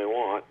people than they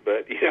want,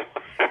 but,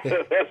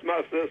 that's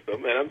my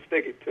system, and I'm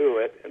sticking to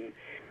it.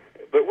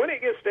 But when it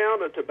gets down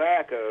to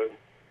tobacco,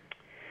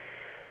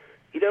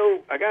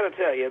 I got to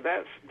tell you,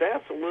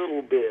 that's a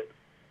little bit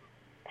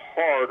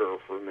harder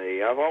for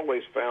me. I've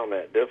always found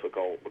that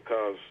difficult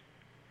because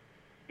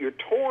you're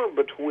torn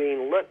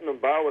between letting them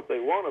buy what they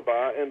want to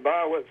buy and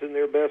buy what's in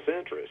their best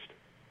interest.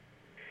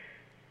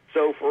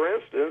 So, for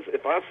instance,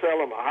 if I sell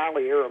them a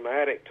highly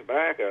aromatic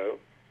tobacco,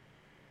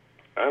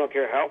 I don't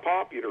care how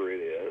popular it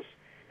is,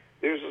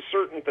 there's a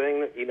certain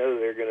thing that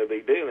they're going to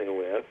be dealing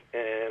with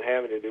and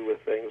having to do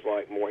with things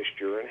like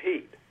moisture and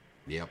heat.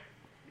 Yep.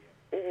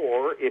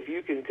 Or if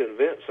you can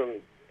convince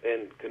them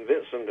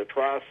to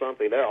try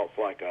something else,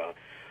 like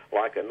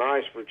a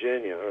nice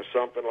Virginia or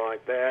something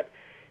like that,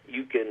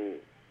 you can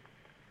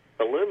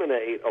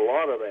eliminate a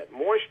lot of that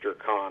moisture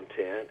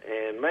content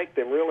and make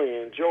them really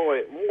enjoy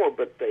it more.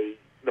 But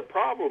the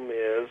problem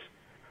is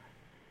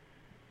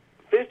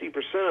 50%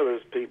 of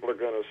those people are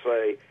going to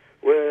say,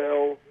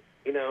 well,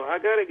 I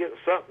got to get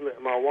something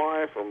that my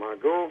wife or my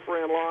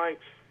girlfriend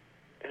likes.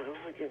 And I'm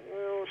thinking,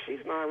 well,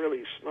 she's not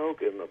really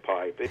smoking the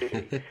pipe, is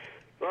she?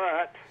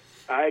 But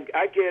I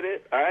get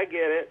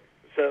it.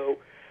 So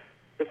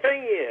the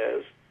thing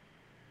is,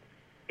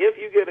 if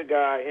you get a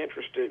guy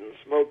interested in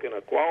smoking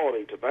a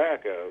quality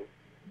tobacco,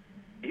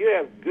 you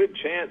have good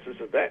chances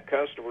of that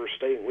customer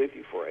staying with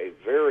you for a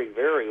very,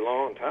 very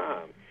long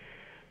time.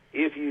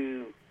 If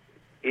you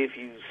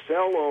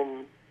sell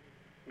them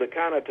the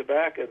kind of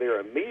tobacco they're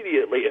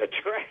immediately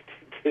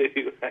attracted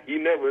to,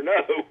 you never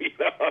know.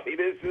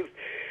 It's just,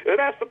 and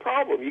that's the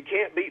problem. You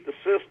can't beat the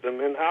system,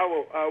 and I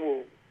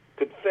will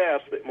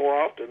confess that more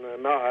often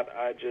than not,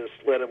 I just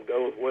let them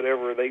go with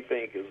whatever they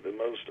think is the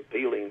most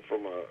appealing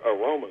from a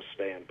aroma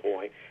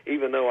standpoint,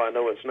 even though I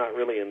know it's not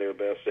really in their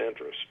best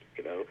interest.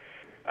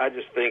 I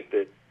just think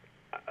that,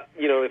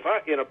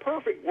 if in a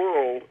perfect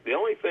world, the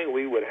only thing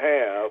we'd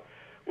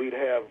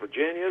have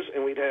Virginias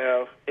and we'd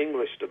have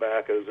English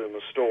tobaccos in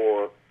the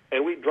store,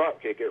 and we'd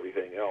drop kick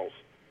everything else.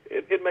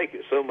 It'd make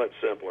it so much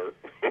simpler.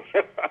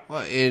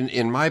 Well,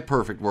 in my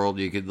perfect world,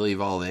 you could leave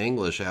all the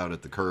English out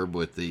at the curb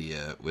with the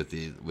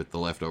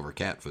leftover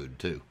cat food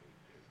too.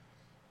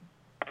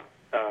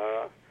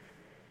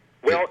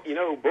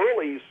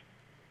 Burleys.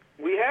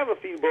 We have a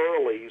few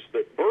Burleys,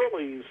 but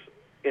Burleys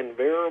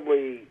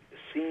invariably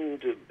seem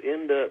to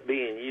end up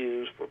being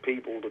used for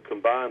people to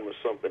combine with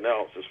something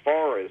else. As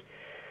far as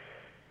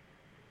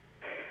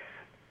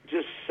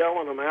just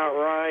selling them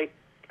outright,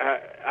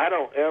 I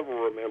don't ever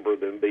remember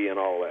them being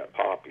all that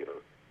popular.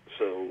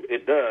 So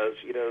it does,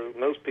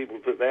 most people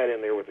put that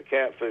in there with the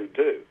cat food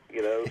too,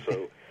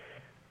 so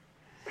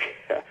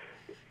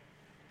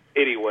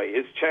anyway,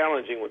 it's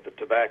challenging with the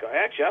tobacco.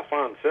 Actually, I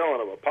find selling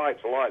them a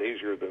pipe's a lot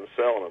easier than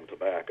selling them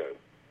tobacco.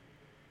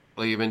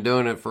 Well, you've been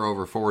doing it for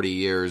over 40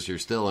 years. You're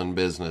still in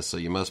business, so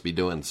you must be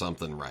doing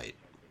something right.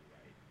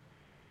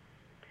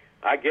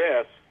 I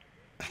guess.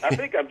 I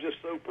think I'm just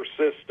so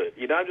persistent.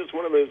 I'm just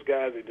one of those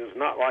guys who does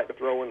not like to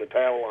throw in the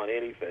towel on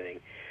anything.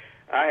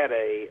 I had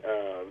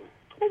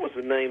what was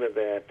the name of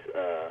that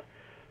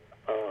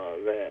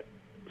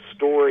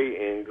story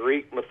in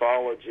Greek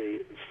mythology?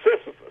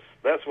 Sisyphus,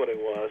 that's what it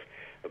was,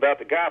 about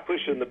the guy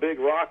pushing the big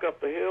rock up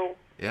the hill.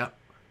 Yeah.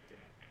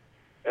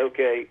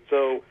 Okay,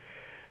 so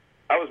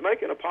I was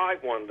making a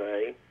pipe one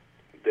day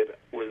that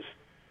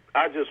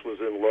I just was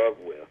in love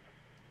with,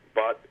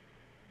 but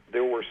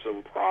there were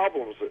some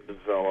problems that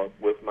developed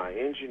with my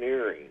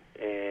engineering,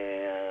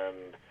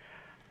 and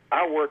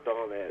I worked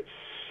on that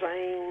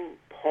same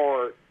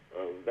part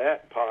of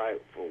that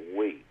pipe for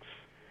weeks,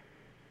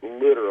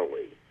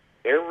 literally.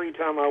 Every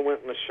time I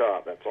went in the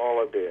shop, that's all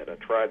I did. I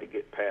tried to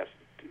get past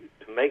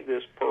to make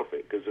this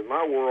perfect, because in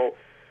my world,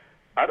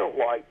 I don't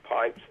like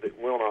pipes that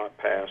will not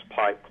pass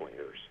pipe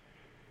cleaners.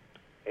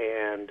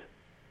 And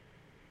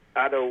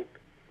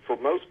for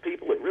most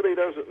people, it really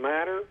doesn't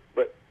matter,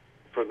 but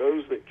for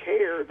those that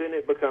care, then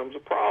it becomes a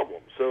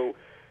problem. So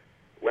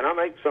when I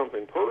make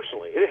something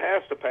personally, it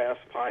has to pass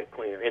the pipe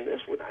cleaner. And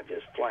this one, I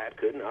just flat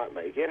could not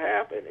make it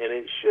happen, and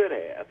it should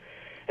have.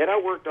 And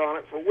I worked on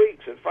it for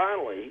weeks, and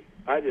finally,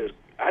 I just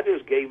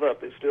gave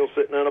up. It's still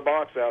sitting in a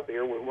box out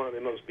there with one of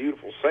the most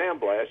beautiful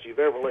sandblasts you've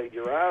ever laid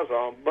your eyes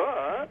on,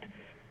 but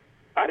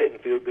I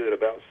didn't feel good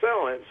about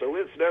selling it, so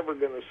it's never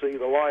going to see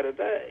the light of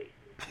day.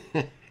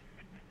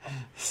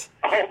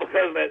 All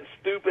because of that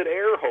stupid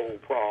air hole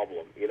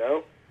problem, you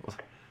know?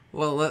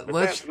 Well,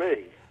 that's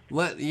me.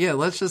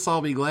 Let's just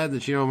all be glad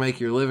that you don't make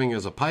your living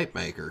as a pipe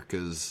maker,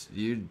 because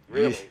you'd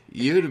have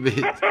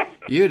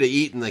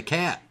eaten the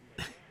cat.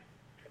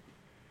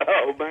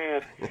 Oh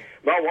man,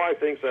 my wife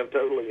thinks I'm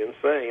totally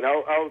insane.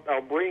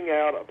 I'll bring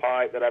out a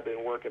pipe that I've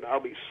been working. I'll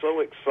be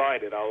so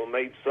excited. I'll have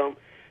made some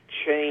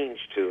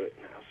change to it,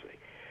 and I'll say,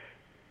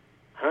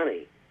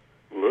 "Honey,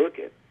 look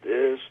at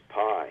this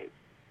pipe.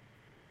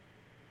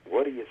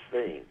 What do you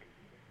think?"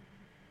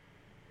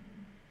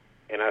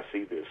 And I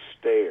see this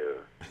stare,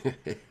 and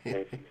she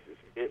says,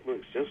 "It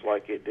looks just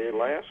like it did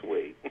last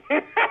week."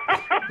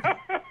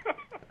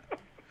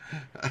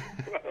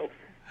 Well,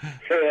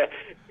 yeah.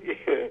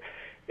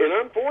 And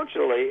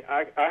unfortunately,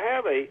 I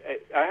have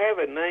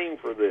a name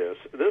for this.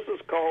 This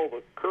is called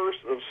the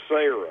curse of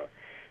Sarah.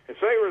 And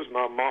Sarah's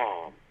my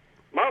mom.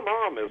 My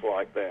mom is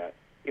like that.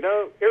 You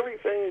know,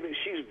 everything that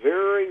she's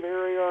very,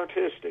 very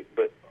artistic,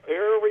 but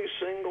every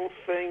single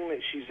thing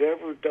that she's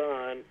ever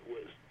done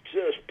was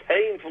just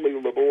painfully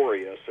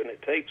laborious, and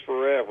it takes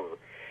forever.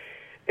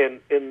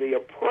 And the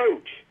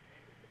approach,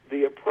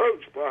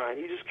 Brian,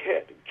 you just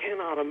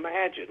cannot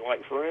imagine.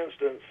 Like, for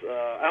instance,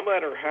 I'm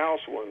at her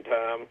house one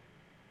time,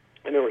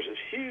 and there was this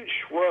huge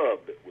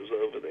shrub that was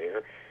over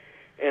there,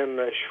 and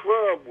the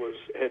shrub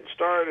had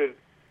started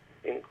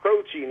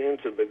encroaching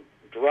into the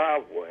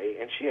driveway,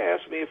 and she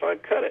asked me if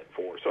I'd cut it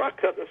for her. So I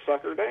cut the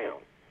sucker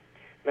down.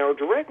 Now,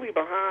 directly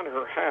behind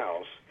her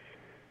house,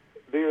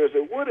 there is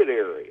a wooded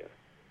area,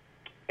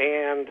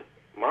 and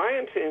my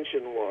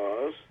intention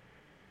was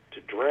to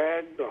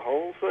drag the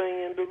whole thing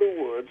into the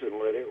woods and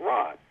let it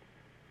rot.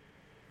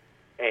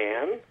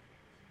 And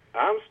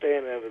I'm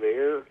standing over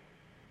there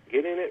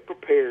getting it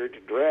prepared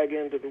to drag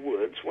into the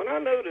woods when I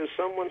noticed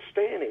someone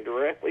standing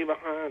directly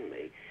behind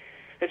me.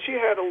 And she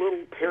had a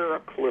little pair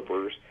of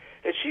clippers,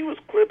 and she was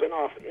clipping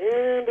off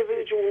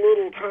individual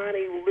little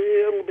tiny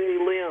little bitty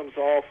limbs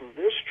off of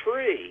this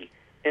tree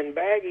and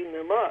bagging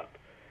them up.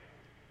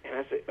 And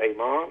I said, "Hey,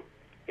 Mom,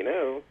 you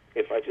know,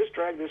 if I just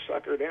drag this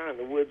sucker down in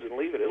the woods and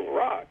leave it, it'll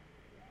rot.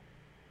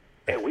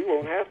 And we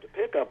won't have to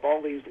pick up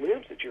all these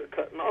limbs that you're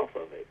cutting off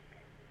of it."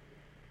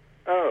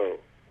 Oh.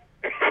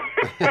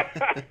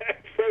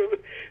 So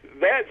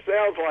that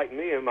sounds like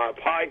me and my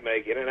pipe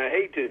making, and I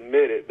hate to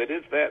admit it, but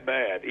it's that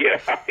bad. Yeah,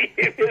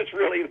 it is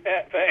really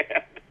that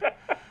bad.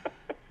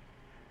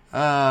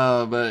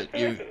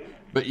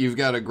 But you've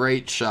got a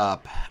great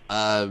shop.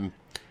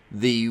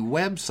 The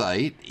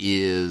website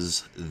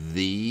is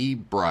The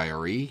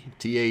Briary,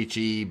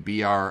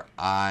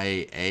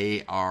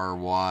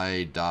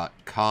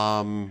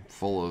 TheBriary.com,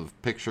 full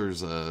of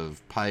pictures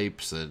of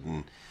pipes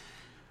and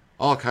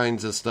all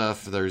kinds of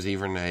stuff. There's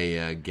even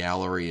a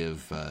gallery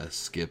of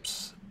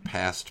Skip's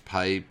past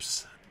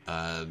pipes.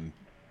 Do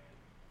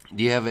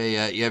you have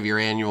your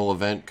annual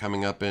event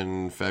coming up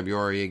in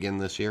February again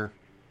this year?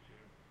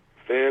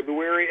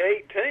 February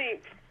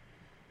 18th.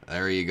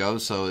 There you go.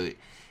 So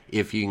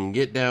if you can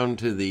get down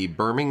to the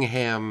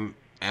Birmingham,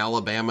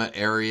 Alabama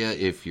area,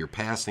 if you're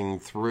passing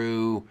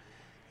through,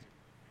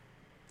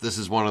 this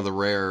is one of the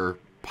rare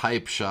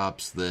pipe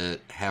shops that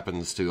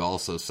happens to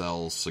also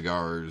sell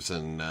cigars,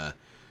 and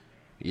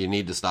you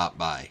need to stop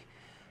by.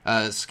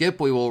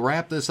 Skip, we will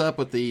wrap this up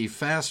with the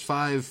Fast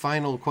 5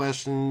 final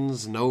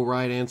questions. No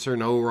right answer,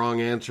 no wrong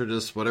answer,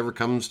 just whatever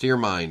comes to your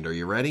mind. Are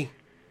you ready?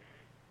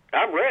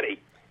 I'm ready.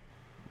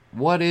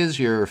 What is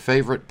your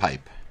favorite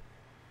pipe?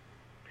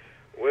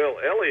 Well,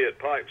 Elliott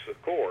pipes, of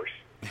course.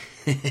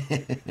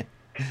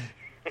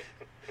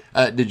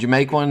 Did you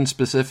make one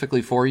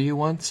specifically for you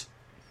once?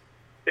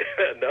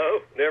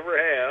 No, never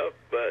have.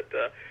 But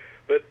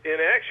in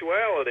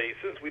actuality,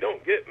 since we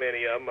don't get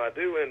many of them, I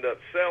do end up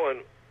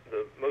selling.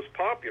 The most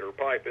popular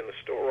pipe in the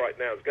store right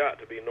now has got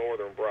to be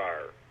Northern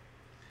Briar.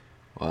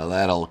 Well,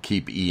 that'll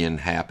keep Ian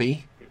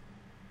happy.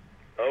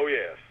 Oh,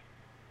 yes.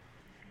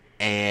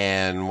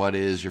 And what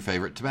is your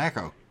favorite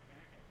tobacco?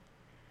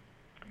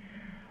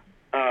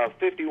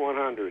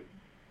 5100.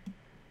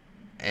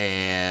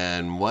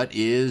 And what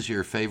is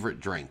your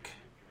favorite drink?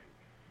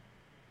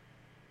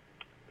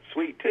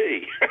 Sweet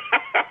tea.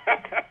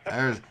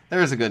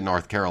 There's a good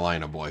North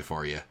Carolina boy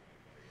for you.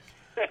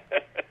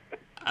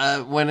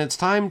 When it's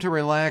time to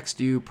relax,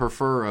 do you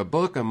prefer a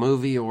book, a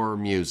movie, or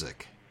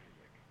music?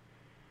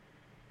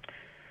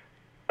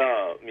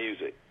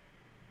 Music.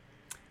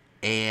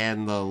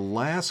 And the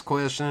last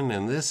question,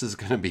 and this is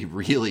going to be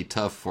really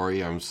tough for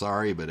you, I'm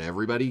sorry, but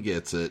everybody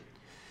gets it.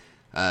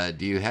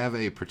 Do you have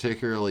a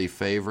particularly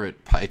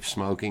favorite pipe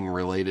smoking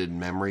related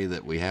memory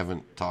that we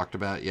haven't talked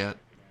about yet?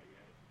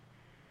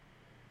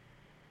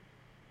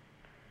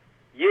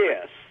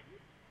 Yes.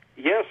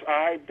 Yes,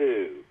 I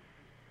do.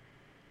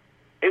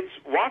 It's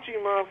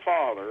watching my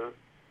father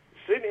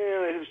sitting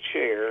in his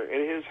chair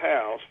in his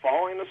house,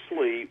 falling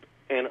asleep,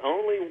 and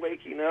only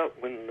waking up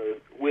when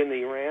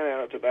he ran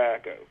out of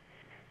tobacco.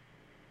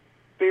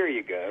 There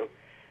you go.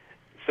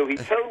 So he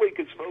totally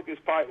could smoke his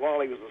pipe while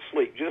he was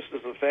asleep just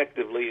as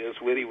effectively as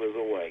when he was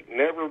awake.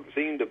 Never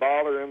seemed to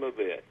bother him a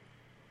bit.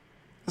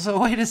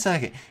 So wait a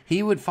second.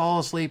 He would fall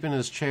asleep in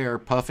his chair,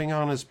 puffing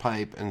on his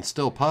pipe, and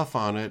still puff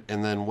on it,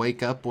 and then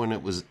wake up when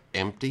it was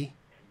empty?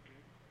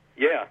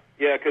 Yeah,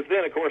 because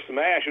then, of course, some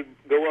ash would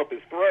go up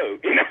his throat,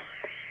 you know,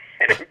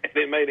 and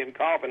it made him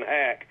cough and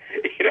hack,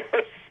 you know.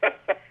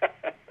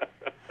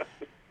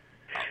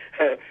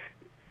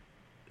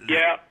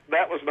 Yeah,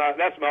 that's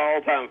my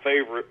all-time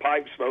favorite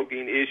pipe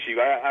smoking issue.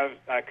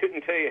 I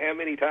couldn't tell you how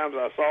many times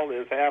I saw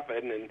this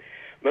happen, and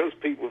most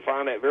people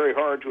find that very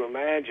hard to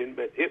imagine,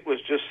 but it was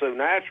just so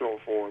natural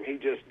for him. He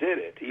just did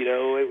it. You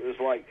know, it was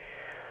like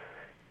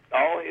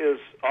all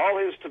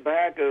his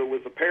tobacco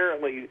was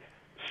apparently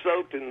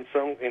soaked in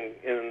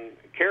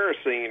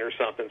kerosene or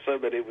something so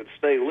that it would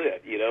stay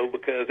lit, you know,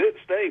 because it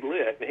stayed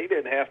lit, and he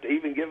didn't have to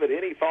even give it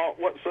any thought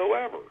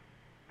whatsoever.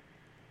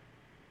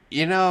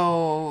 You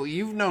know,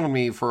 you've known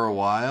me for a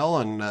while,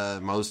 and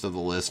most of the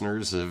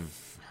listeners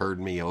have heard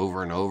me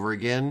over and over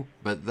again,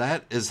 but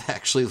that has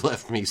actually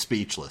left me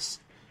speechless.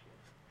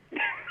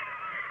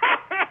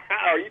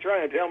 Are you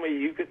trying to tell me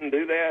you couldn't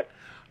do that?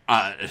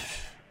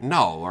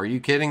 No. Are you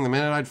kidding? The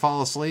minute I'd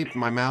fall asleep,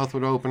 my mouth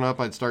would open up,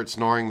 I'd start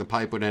snoring, the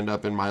pipe would end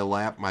up in my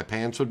lap, my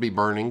pants would be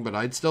burning, but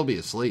I'd still be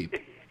asleep.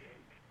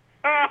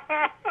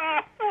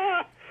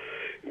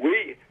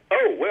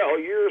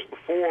 Years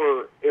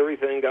before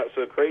everything got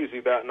so crazy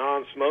about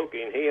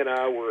non-smoking, he and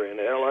I were in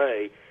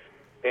L.A.,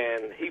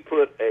 and he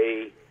put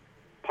a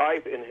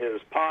pipe in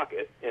his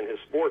pocket, in his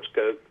sports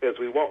coat, as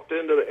we walked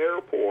into the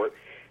airport,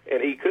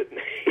 and he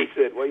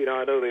said, well, you know,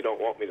 I know they don't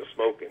want me to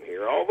smoke in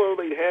here. Although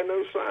they had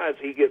no signs,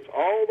 he gets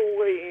all the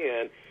way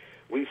in.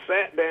 We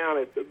sat down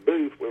at the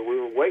booth where we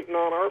were waiting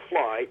on our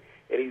flight,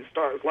 and he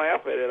starts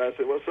laughing, and I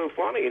said, what's so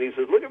funny? And he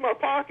says, look at my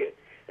pocket.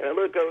 And I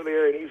look over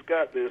there, and he's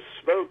got this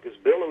smoke is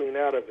billowing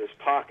out of his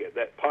pocket.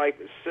 That pipe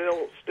is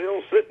still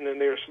sitting in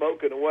there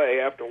smoking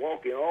away after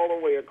walking all the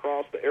way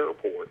across the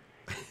airport.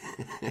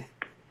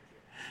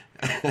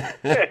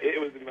 It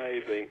was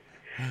amazing.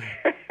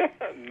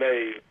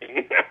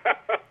 Amazing.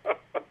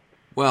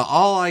 Well,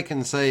 all I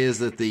can say is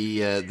that the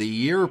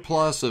year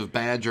plus of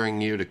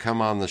badgering you to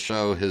come on the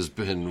show has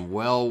been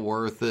well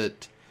worth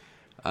it.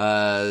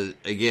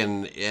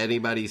 Again,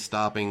 anybody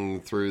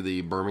stopping through the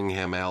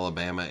Birmingham,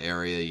 Alabama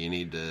area, you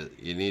need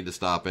to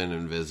stop in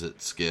and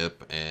visit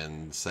Skip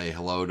and say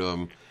hello to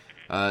him.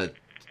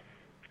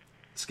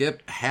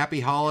 Skip,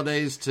 happy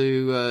holidays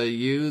to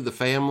you, the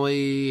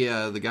family,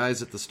 the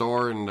guys at the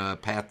store,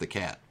 and Pat the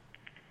cat.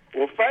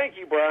 Well, thank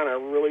you, Brian. I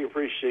really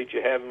appreciate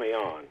you having me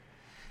on.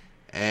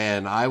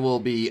 And I will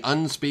be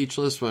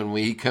unspeechless when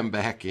we come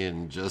back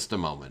in just a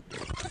moment.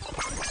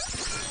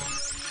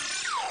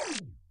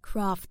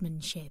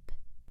 Craftsmanship,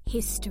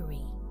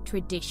 history,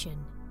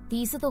 tradition.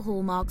 These are the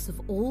hallmarks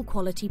of all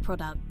quality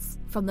products.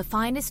 From the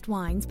finest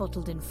wines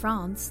bottled in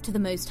France to the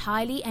most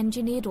highly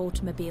engineered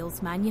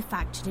automobiles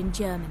manufactured in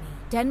Germany,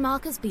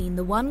 Denmark has been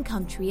the one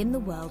country in the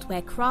world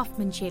where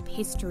craftsmanship,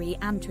 history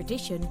and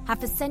tradition have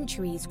for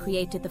centuries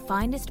created the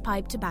finest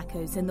pipe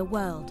tobaccos in the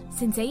world.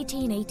 Since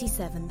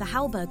 1887, the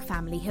Hallberg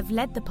family have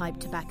led the pipe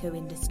tobacco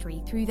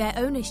industry through their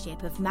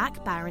ownership of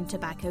Mac Baren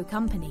Tobacco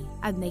Company,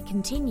 and they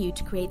continue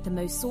to create the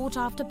most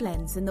sought-after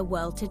blends in the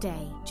world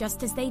today,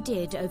 just as they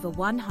did over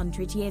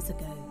 100 years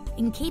ago.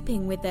 In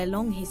keeping with their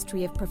long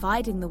history of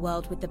providing the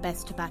world with the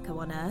best tobacco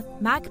on earth,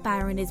 Mac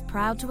Baren is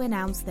proud to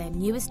announce their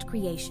newest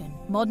creation,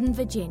 Modern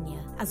Virginia,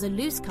 as a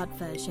loose-cut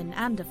version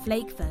and a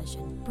flake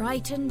version.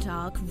 Bright and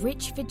dark,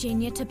 rich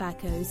Virginia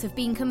tobaccos have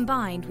been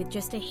combined with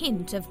just a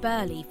hint of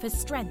burley for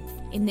strength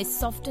in this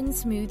soft and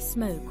smooth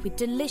smoke with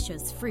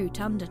delicious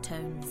fruit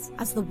undertones.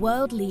 As the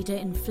world leader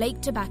in flake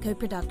tobacco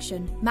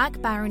production, Mac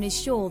Baren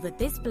is sure that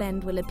this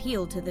blend will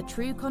appeal to the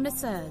true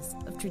connoisseurs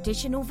of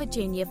traditional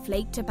Virginia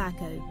flake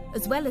tobacco,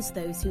 as well as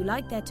those who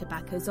like their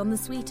tobaccos on the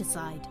sweeter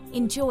side.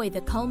 Enjoy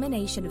the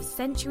culmination of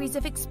centuries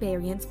of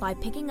experience by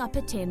picking up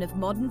a tin of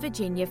Modern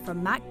Virginia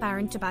from Mac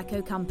Baren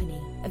Tobacco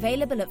Company.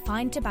 Available at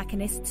fine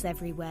tobacconists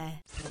everywhere.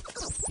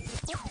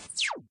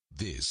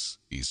 This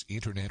is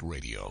Internet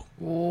Radio.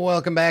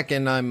 Welcome back,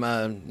 and I'm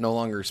no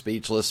longer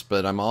speechless,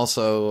 but I'm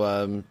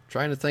also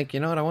trying to think,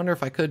 I wonder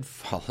if I could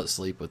fall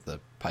asleep with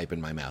the pipe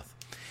in my mouth.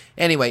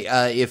 Anyway,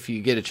 if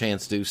you get a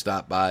chance, do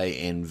stop by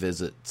and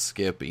visit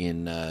Skip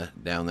in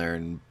down there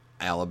in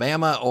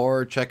Alabama,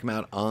 or check him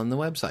out on the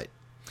website.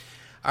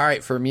 All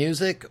right, for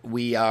music,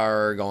 we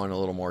are going a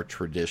little more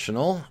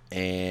traditional,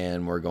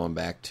 and we're going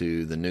back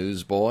to the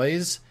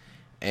Newsboys,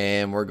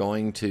 and we're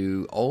going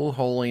to Oh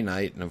Holy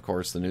Night, and of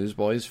course the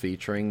Newsboys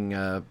featuring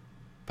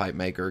pipe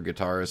maker,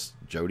 guitarist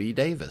Jody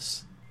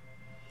Davis.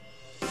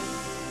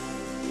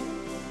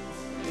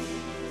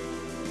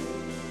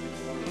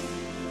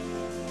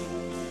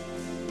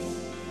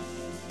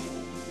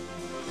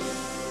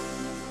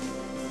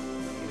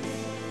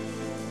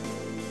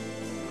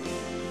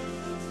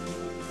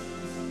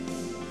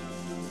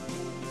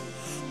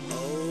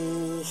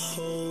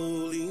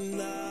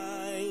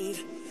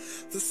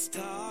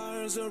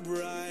 stars are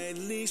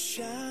brightly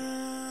shining.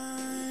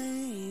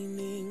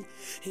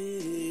 It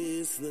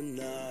is the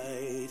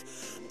night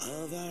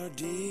of our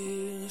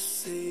dear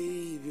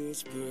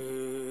Savior's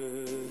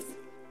birth.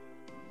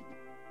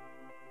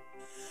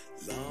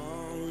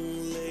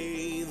 Long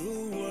lay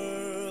the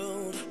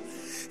world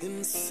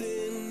in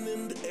sin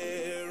and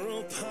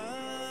error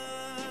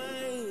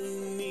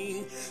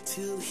pining,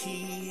 till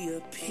he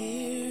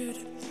appeared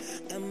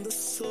and the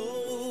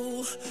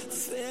soul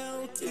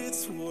felt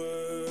its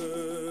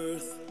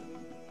worth.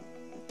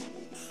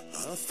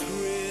 A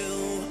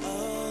thrill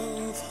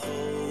of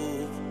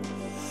hope,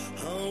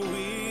 a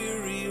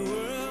weary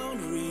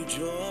world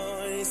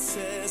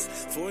rejoices,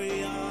 for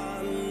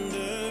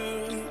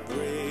yonder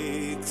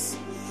breaks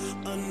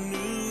a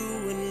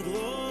new and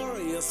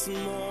glorious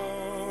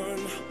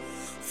morn.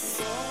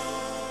 Fall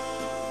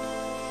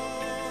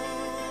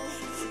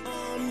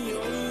on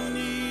your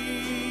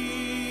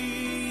knees,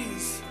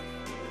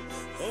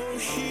 oh,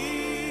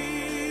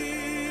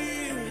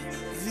 hear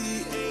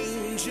the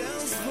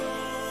angels' voices.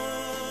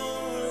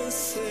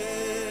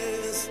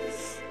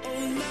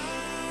 Oh, night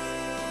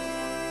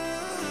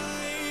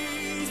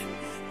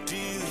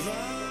divine,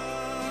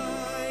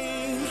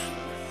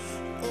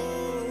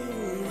 oh,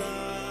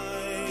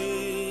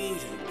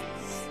 night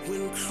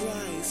when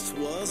Christ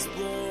was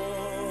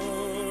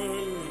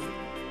born.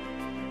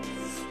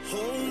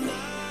 Oh, night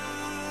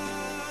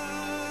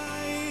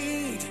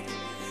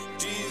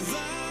divine,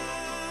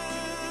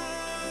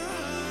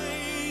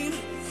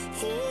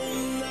 oh,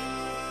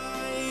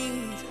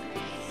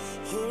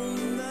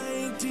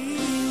 night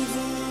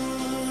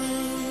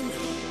divine.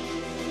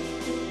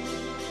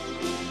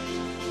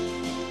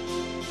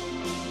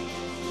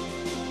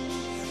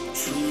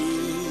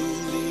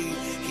 Truly,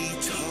 he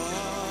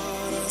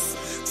taught us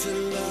to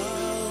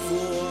love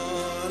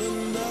one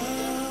another.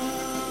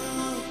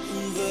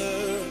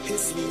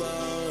 His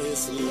law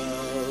is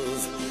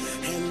love,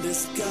 and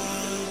his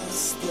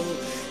gospel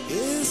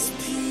is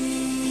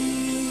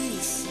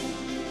peace.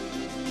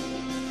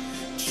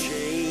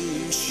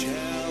 Chains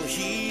shall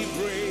he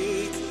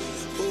break,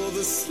 for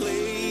the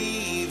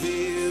slave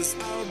is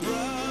our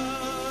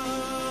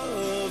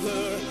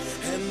brother,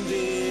 and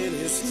in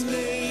his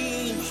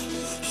name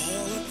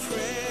all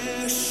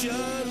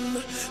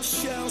oppression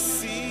shall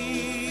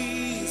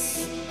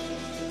cease.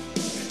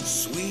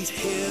 Sweet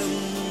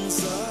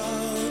hymns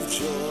of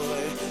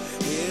joy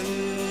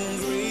in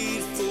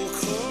grateful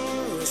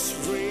chorus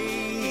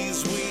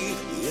raise we,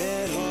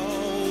 let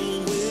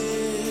all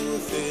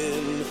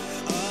within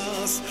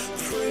us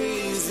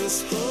praise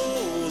his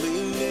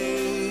holy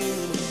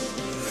name.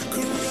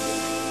 Christ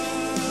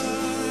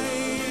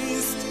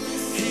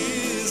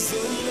is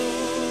the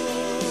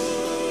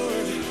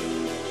Lord.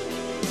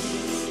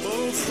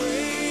 Oh,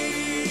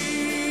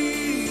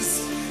 praise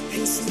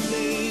his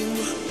name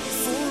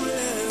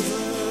forever.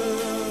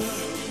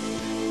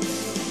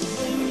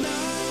 Oh,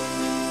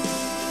 night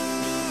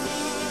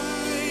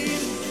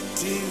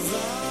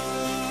divine,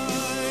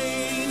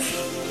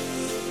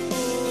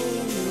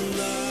 oh,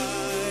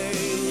 night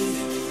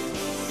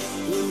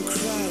when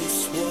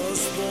Christ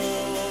was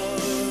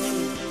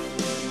born.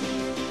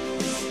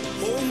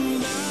 Oh,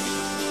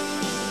 night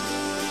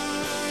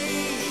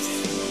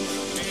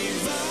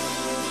divine,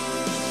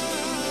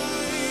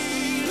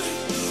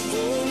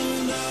 oh,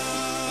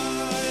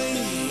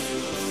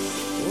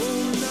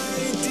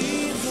 night divine.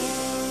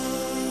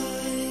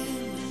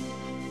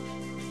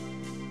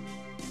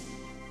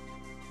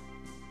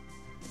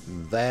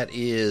 That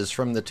is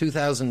from the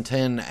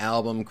 2010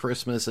 album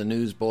Christmas, A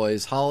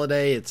Newsboy's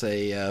Holiday. It's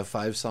a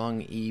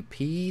 5-song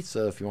EP,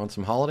 so if you want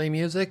some holiday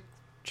music,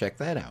 check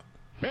that out.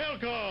 Mail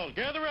call!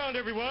 Gather round,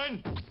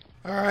 everyone!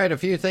 All right, a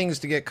few things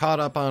to get caught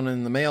up on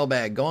in the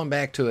mailbag. Going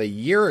back to a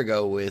year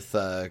ago with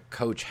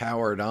Coach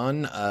Howard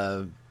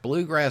on,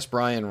 Bluegrass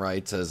Brian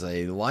writes, as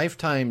a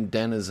lifetime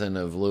denizen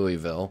of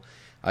Louisville,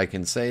 I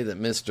can say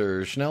that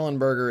Mr.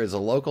 Schnellenberger is a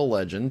local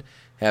legend.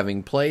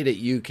 Having played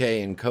at UK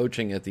and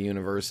coaching at the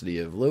University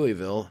of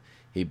Louisville,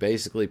 he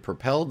basically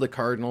propelled the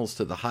Cardinals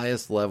to the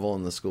highest level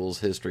in the school's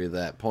history at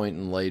that point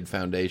and laid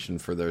foundation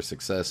for their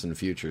success in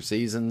future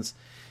seasons.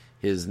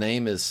 His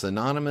name is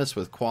synonymous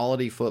with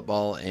quality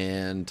football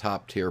and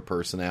top-tier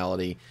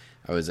personality.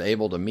 I was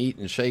able to meet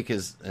and shake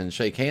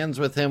hands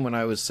with him when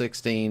I was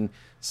 16.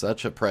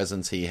 Such a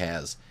presence he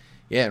has.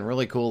 Yeah, and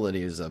really cool that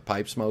he's a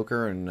pipe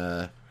smoker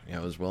and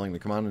was willing to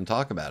come on and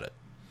talk about it.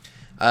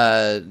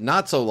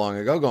 Not so long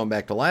ago, going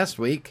back to last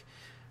week,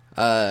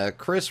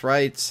 Chris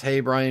writes, "Hey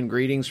Brian,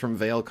 greetings from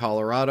Vail,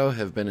 Colorado.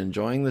 Have been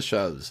enjoying the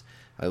shows.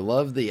 I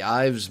love the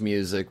Ives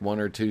music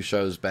 1 or 2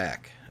 shows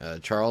back.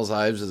 Charles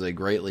Ives is a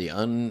greatly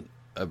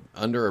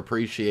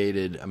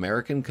underappreciated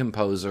American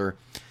composer,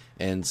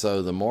 and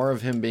so the more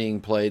of him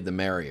being played, the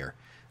merrier.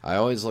 I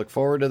always look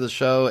forward to the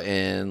show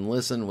and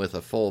listen with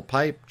a full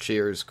pipe.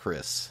 Cheers,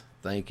 Chris."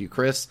 Thank you,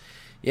 Chris.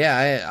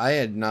 Yeah, I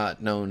had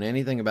not known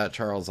anything about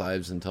Charles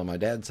Ives until my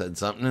dad said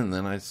something, and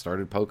then I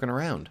started poking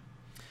around.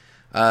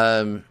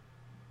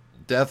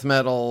 Death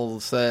Metal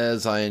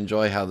says, I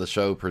enjoy how the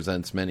show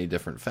presents many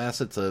different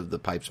facets of the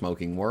pipe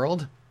smoking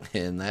world.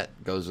 And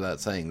that goes without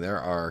saying. There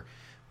are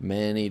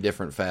many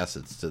different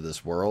facets to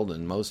this world,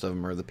 and most of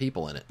them are the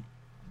people in it.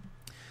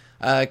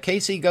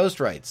 Casey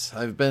Ghost writes,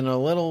 I've been a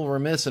little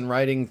remiss in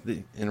writing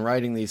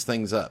these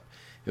things up.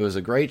 It was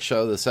a great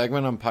show. The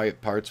segment on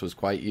pipe parts was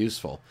quite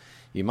useful.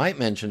 You might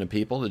mention to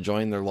people to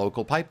join their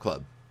local pipe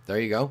club. There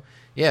you go.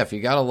 Yeah, if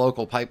you got a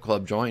local pipe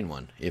club, join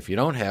one. If you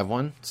don't have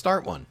one,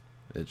 start one.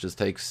 It just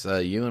takes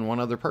you and one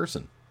other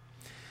person.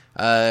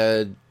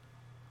 Dan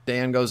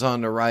goes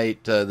on to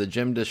write, the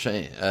Jim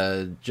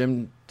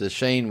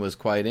Deshane was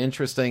quite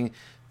interesting.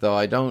 Though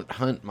I don't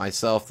hunt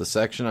myself, the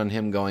section on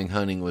him going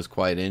hunting was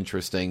quite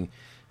interesting.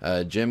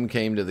 Jim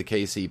came to the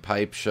KC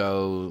Pipe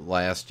Show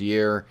last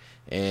year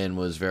and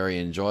was very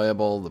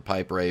enjoyable. The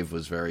pipe rave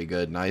was very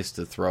good. Nice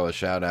to throw a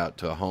shout out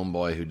to a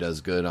homeboy who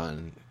does good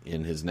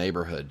in his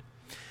neighborhood.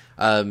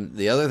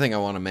 The other thing I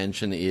want to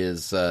mention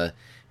is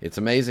it's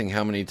amazing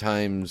how many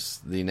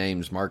times the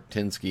names Mark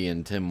Tinsky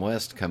and Tim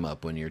West come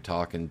up when you're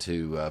talking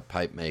to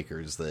pipe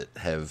makers that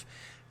have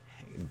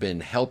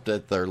been helped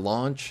at their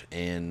launch,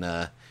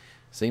 and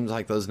seems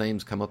like those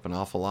names come up an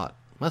awful lot.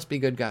 Must be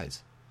good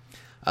guys.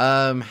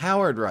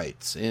 Howard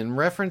writes, in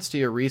reference to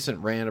your recent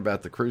rant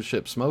about the cruise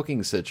ship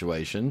smoking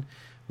situation,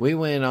 we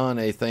went on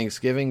a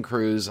Thanksgiving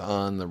cruise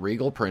on the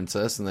Regal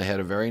Princess, and they had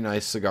a very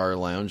nice cigar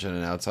lounge and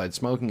an outside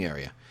smoking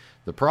area.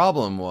 The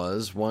problem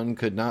was one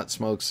could not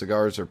smoke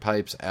cigars or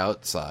pipes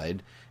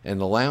outside, and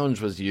the lounge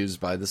was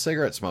used by the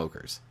cigarette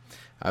smokers.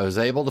 I was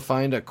able to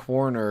find a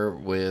corner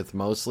with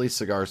mostly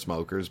cigar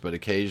smokers, but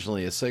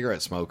occasionally a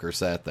cigarette smoker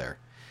sat there.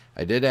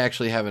 I did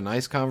actually have a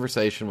nice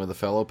conversation with a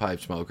fellow pipe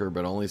smoker,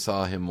 but only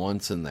saw him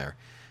once in there.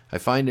 I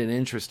find it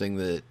interesting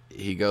that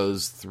he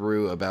goes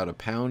through about a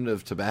pound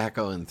of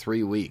tobacco in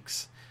 3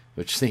 weeks,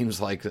 which seems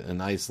like a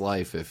nice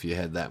life if you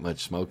had that much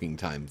smoking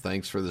time.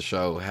 Thanks for the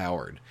show,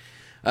 Howard.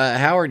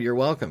 Howard, you're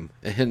welcome.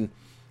 And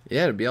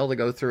yeah, to be able to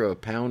go through a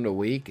pound a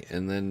week,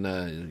 and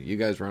then you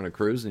guys were on a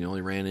cruise and you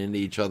only ran into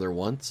each other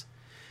once.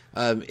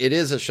 It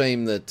is a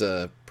shame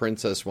that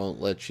Princess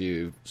won't let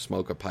you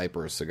smoke a pipe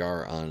or a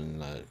cigar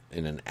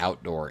in an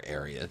outdoor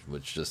area,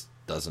 which just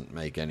doesn't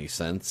make any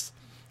sense.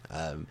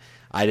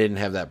 I didn't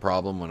have that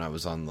problem when I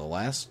was on the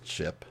last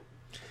ship.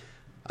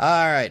 All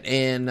right,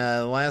 and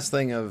last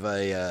thing of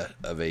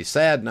a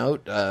sad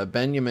note,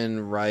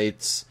 Benjamin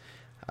writes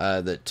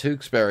that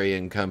Tewksbury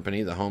and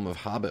Company, the home of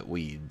Hobbit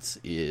Weed,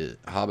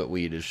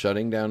 is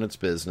shutting down its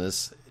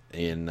business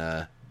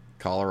in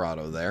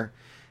Colorado there,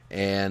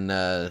 and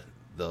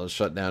they'll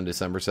shut down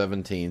December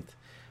 17th.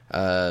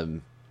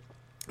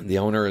 The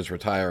owner is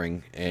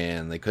retiring,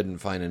 and they couldn't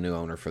find a new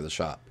owner for the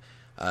shop.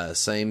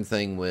 Same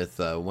thing with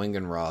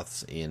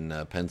Wingenroth's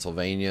in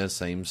Pennsylvania.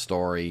 Same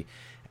story.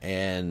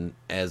 And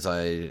as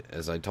I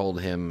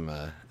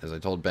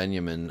told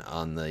Benjamin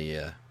on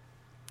the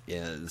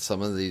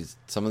some of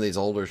these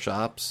older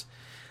shops,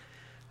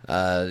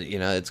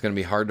 it's going to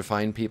be hard to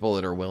find people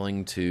that are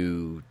willing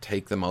to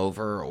take them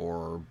over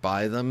or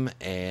buy them.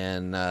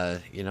 And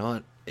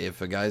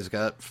if a guy's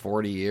got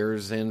 40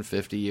 years in,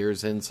 50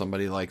 years in,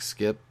 somebody like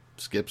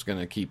Skip's going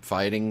to keep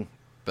fighting.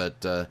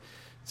 But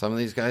some of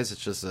these guys,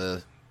 it's just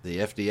the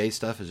FDA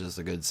stuff is just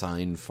a good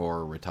sign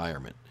for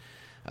retirement.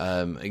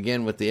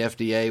 Again, with the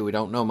FDA, we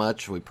don't know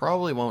much. We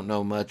probably won't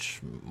know much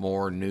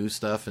more new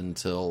stuff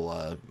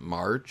until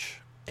March.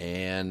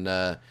 And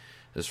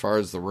as far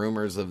as the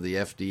rumors of the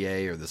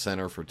FDA or the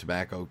Center for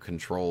Tobacco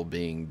Control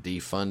being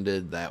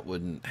defunded, that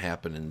wouldn't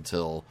happen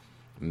until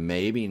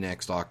maybe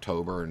next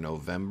October or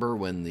November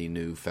when the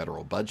new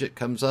federal budget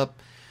comes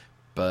up.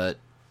 But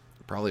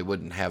probably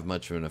wouldn't have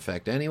much of an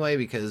effect anyway,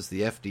 because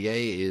the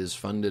FDA is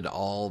funded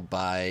all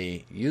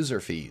by user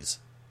fees.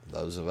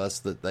 Those of us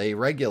that they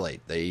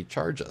regulate, they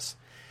charge us.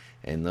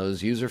 And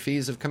those user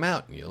fees have come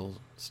out, and you'll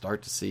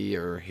start to see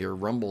or hear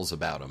rumbles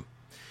about them.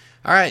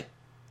 All right.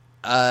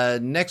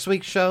 Next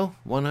week's show,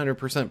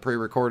 100%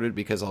 pre-recorded,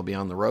 because I'll be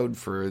on the road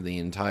for the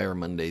entire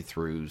Monday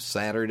through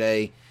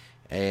Saturday.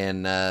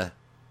 And other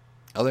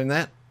than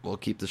that, we'll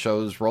keep the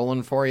shows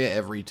rolling for you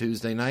every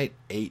Tuesday night.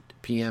 8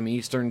 p.m.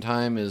 Eastern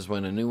time is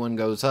when a new one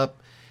goes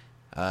up.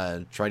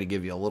 Try to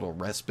give you a little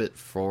respite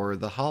for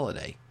the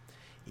holiday.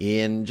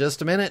 In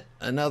just a minute,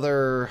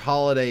 another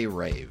holiday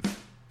rave.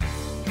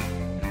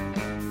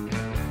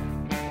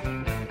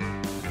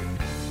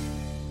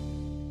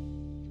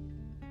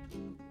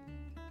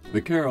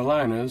 The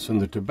Carolinas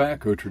and the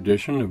tobacco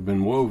tradition have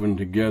been woven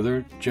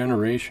together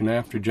generation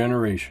after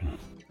generation.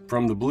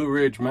 From the Blue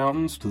Ridge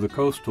Mountains to the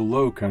coastal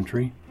low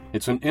country,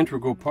 it's an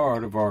integral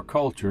part of our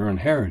culture and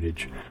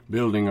heritage,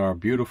 building our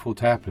beautiful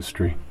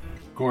tapestry.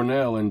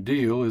 Cornell and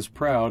Deal is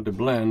proud to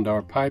blend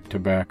our pipe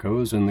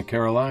tobaccos in the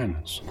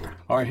Carolinas.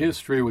 Our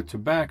history with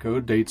tobacco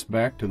dates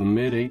back to the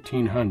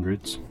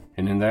mid-1800s,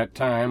 and in that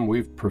time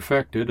we've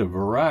perfected a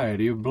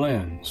variety of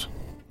blends.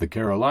 The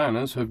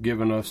Carolinas have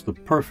given us the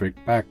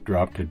perfect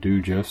backdrop to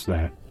do just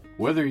that.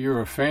 Whether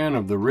you're a fan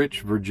of the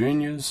rich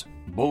Virginias,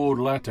 bold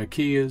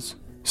Latakias,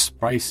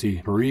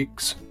 spicy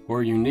Periques,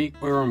 or unique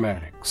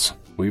aromatics,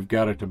 We've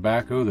got a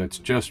tobacco that's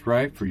just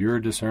right for your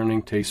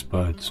discerning taste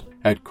buds.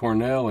 At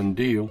Cornell and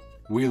Deal,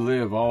 we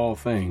live all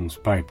things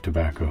pipe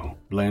tobacco,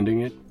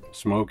 blending it,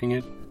 smoking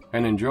it,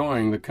 and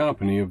enjoying the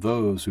company of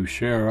those who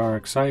share our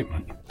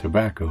excitement.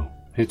 Tobacco,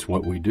 it's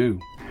what we do.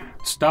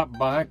 Stop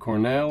by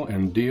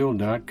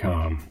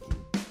CornellandDeal.com.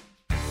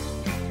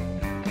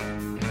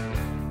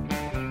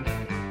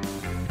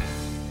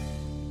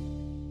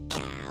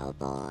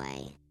 Cowboy.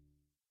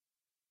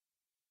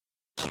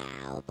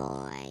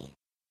 Cowboy.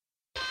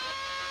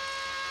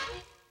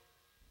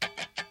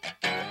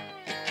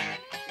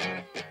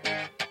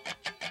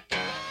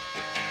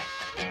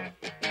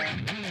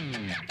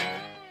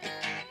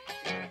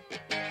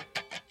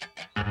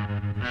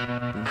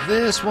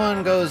 This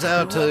one goes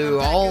out to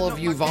all of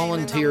you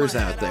volunteers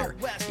out there.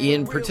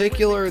 In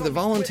particular, the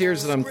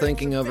volunteers that I'm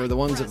thinking of are the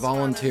ones that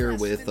volunteer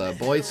with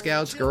Boy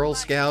Scouts, Girl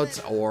Scouts,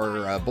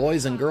 or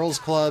Boys and Girls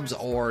Clubs,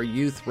 or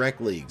Youth Rec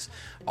Leagues.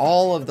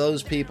 All of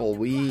those people,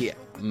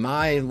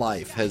 my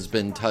life has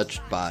been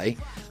touched by.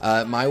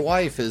 My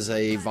wife is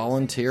a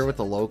volunteer with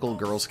the local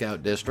Girl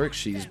Scout district.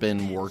 She's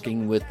been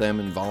working with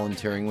them and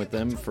volunteering with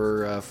them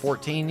for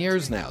 14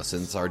 years now,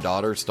 since our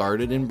daughter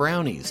started in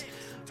Brownies.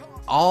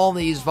 All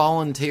these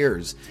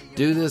volunteers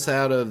do this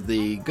out of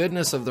the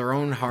goodness of their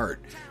own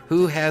heart.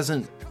 Who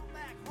in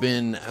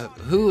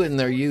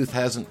their youth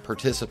hasn't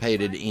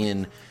participated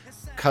in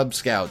Cub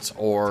Scouts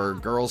or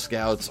Girl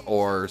Scouts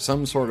or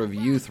some sort of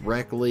youth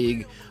rec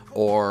league,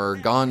 or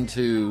gone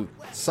to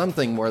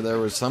something where there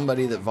was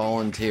somebody that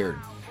volunteered?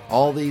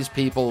 All these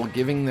people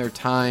giving their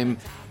time,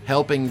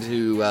 helping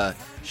to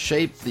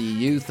shape the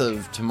youth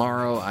of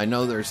tomorrow. I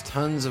know there's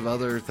tons of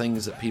other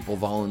things that people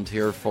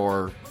volunteer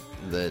for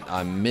that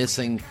I'm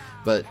missing,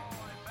 but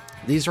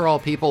these are all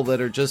people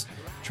that are just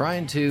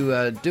trying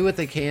to do what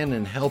they can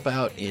and help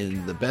out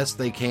in the best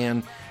they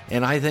can.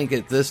 And I think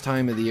at this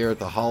time of the year, at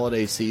the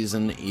holiday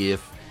season,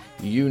 if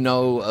you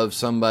know of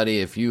somebody,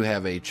 if you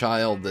have a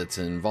child that's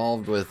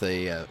involved with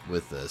the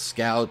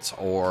Scouts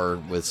or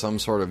with some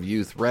sort of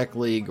youth rec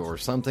league or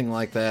something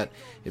like that,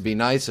 it'd be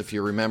nice if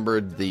you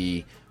remembered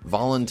the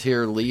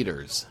volunteer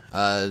leaders.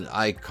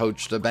 I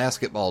coached a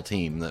basketball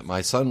team that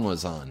my son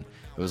was on.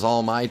 It was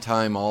all my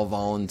time, all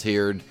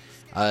volunteered.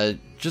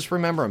 Just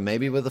remember them,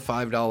 maybe with a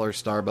 $5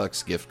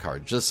 Starbucks gift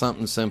card. Just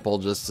something simple,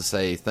 just to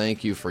say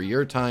thank you for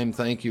your time,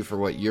 thank you for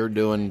what you're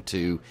doing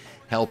to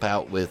help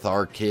out with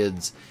our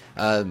kids.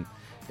 And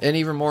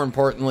even more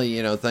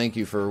importantly, thank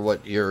you for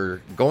what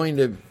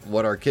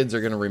what our kids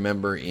are going to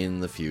remember in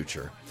the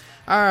future.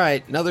 All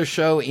right, another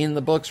show in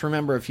the books.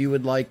 Remember, if you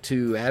would like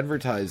to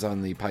advertise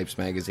on the Pipes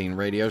Magazine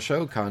radio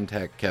show,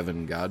 contact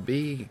Kevin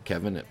Godby,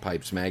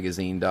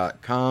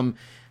 kevin@pipesmagazine.com.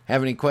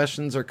 Have any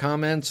questions or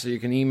comments, you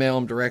can email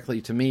them directly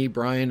to me,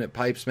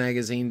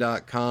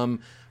 Brian@pipesmagazine.com.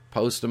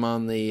 Post them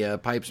on the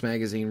Pipes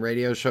Magazine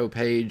radio show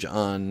page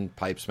on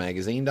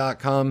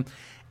pipesmagazine.com.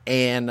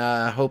 And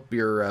I hope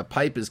your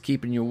pipe is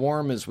keeping you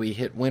warm as we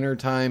hit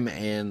wintertime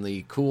and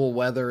the cool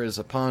weather is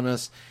upon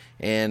us.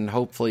 And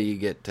hopefully you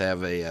get to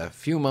have a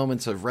few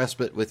moments of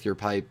respite with your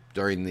pipe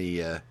during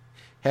the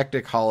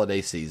hectic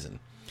holiday season.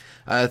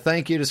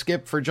 Thank you to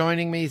Skip for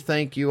joining me.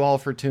 Thank you all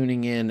for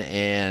tuning in.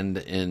 And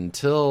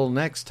until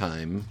next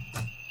time...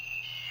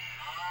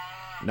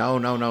 No,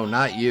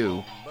 not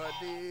you.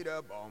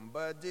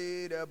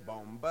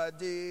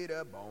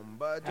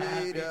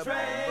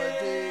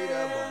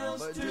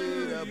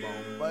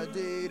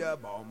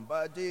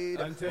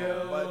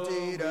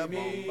 Until we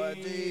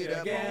meet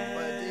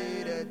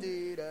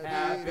again.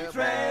 Happy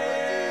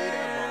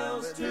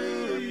trails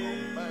to you.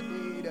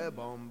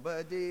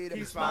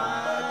 Keep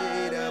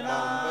smiling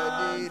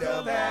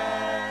until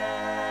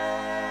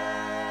then.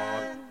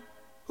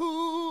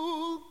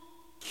 Who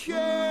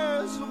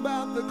cares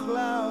about the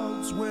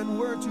clouds when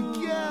we're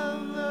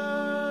together?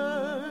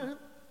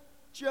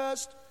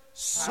 Just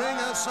sing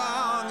a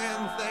song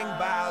and think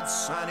about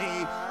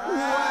sunny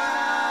weather.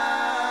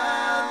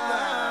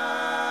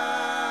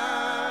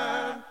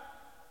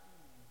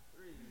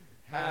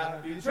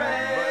 Happy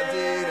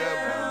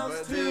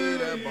trails to you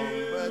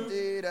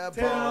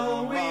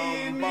till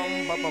we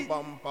meet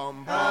again.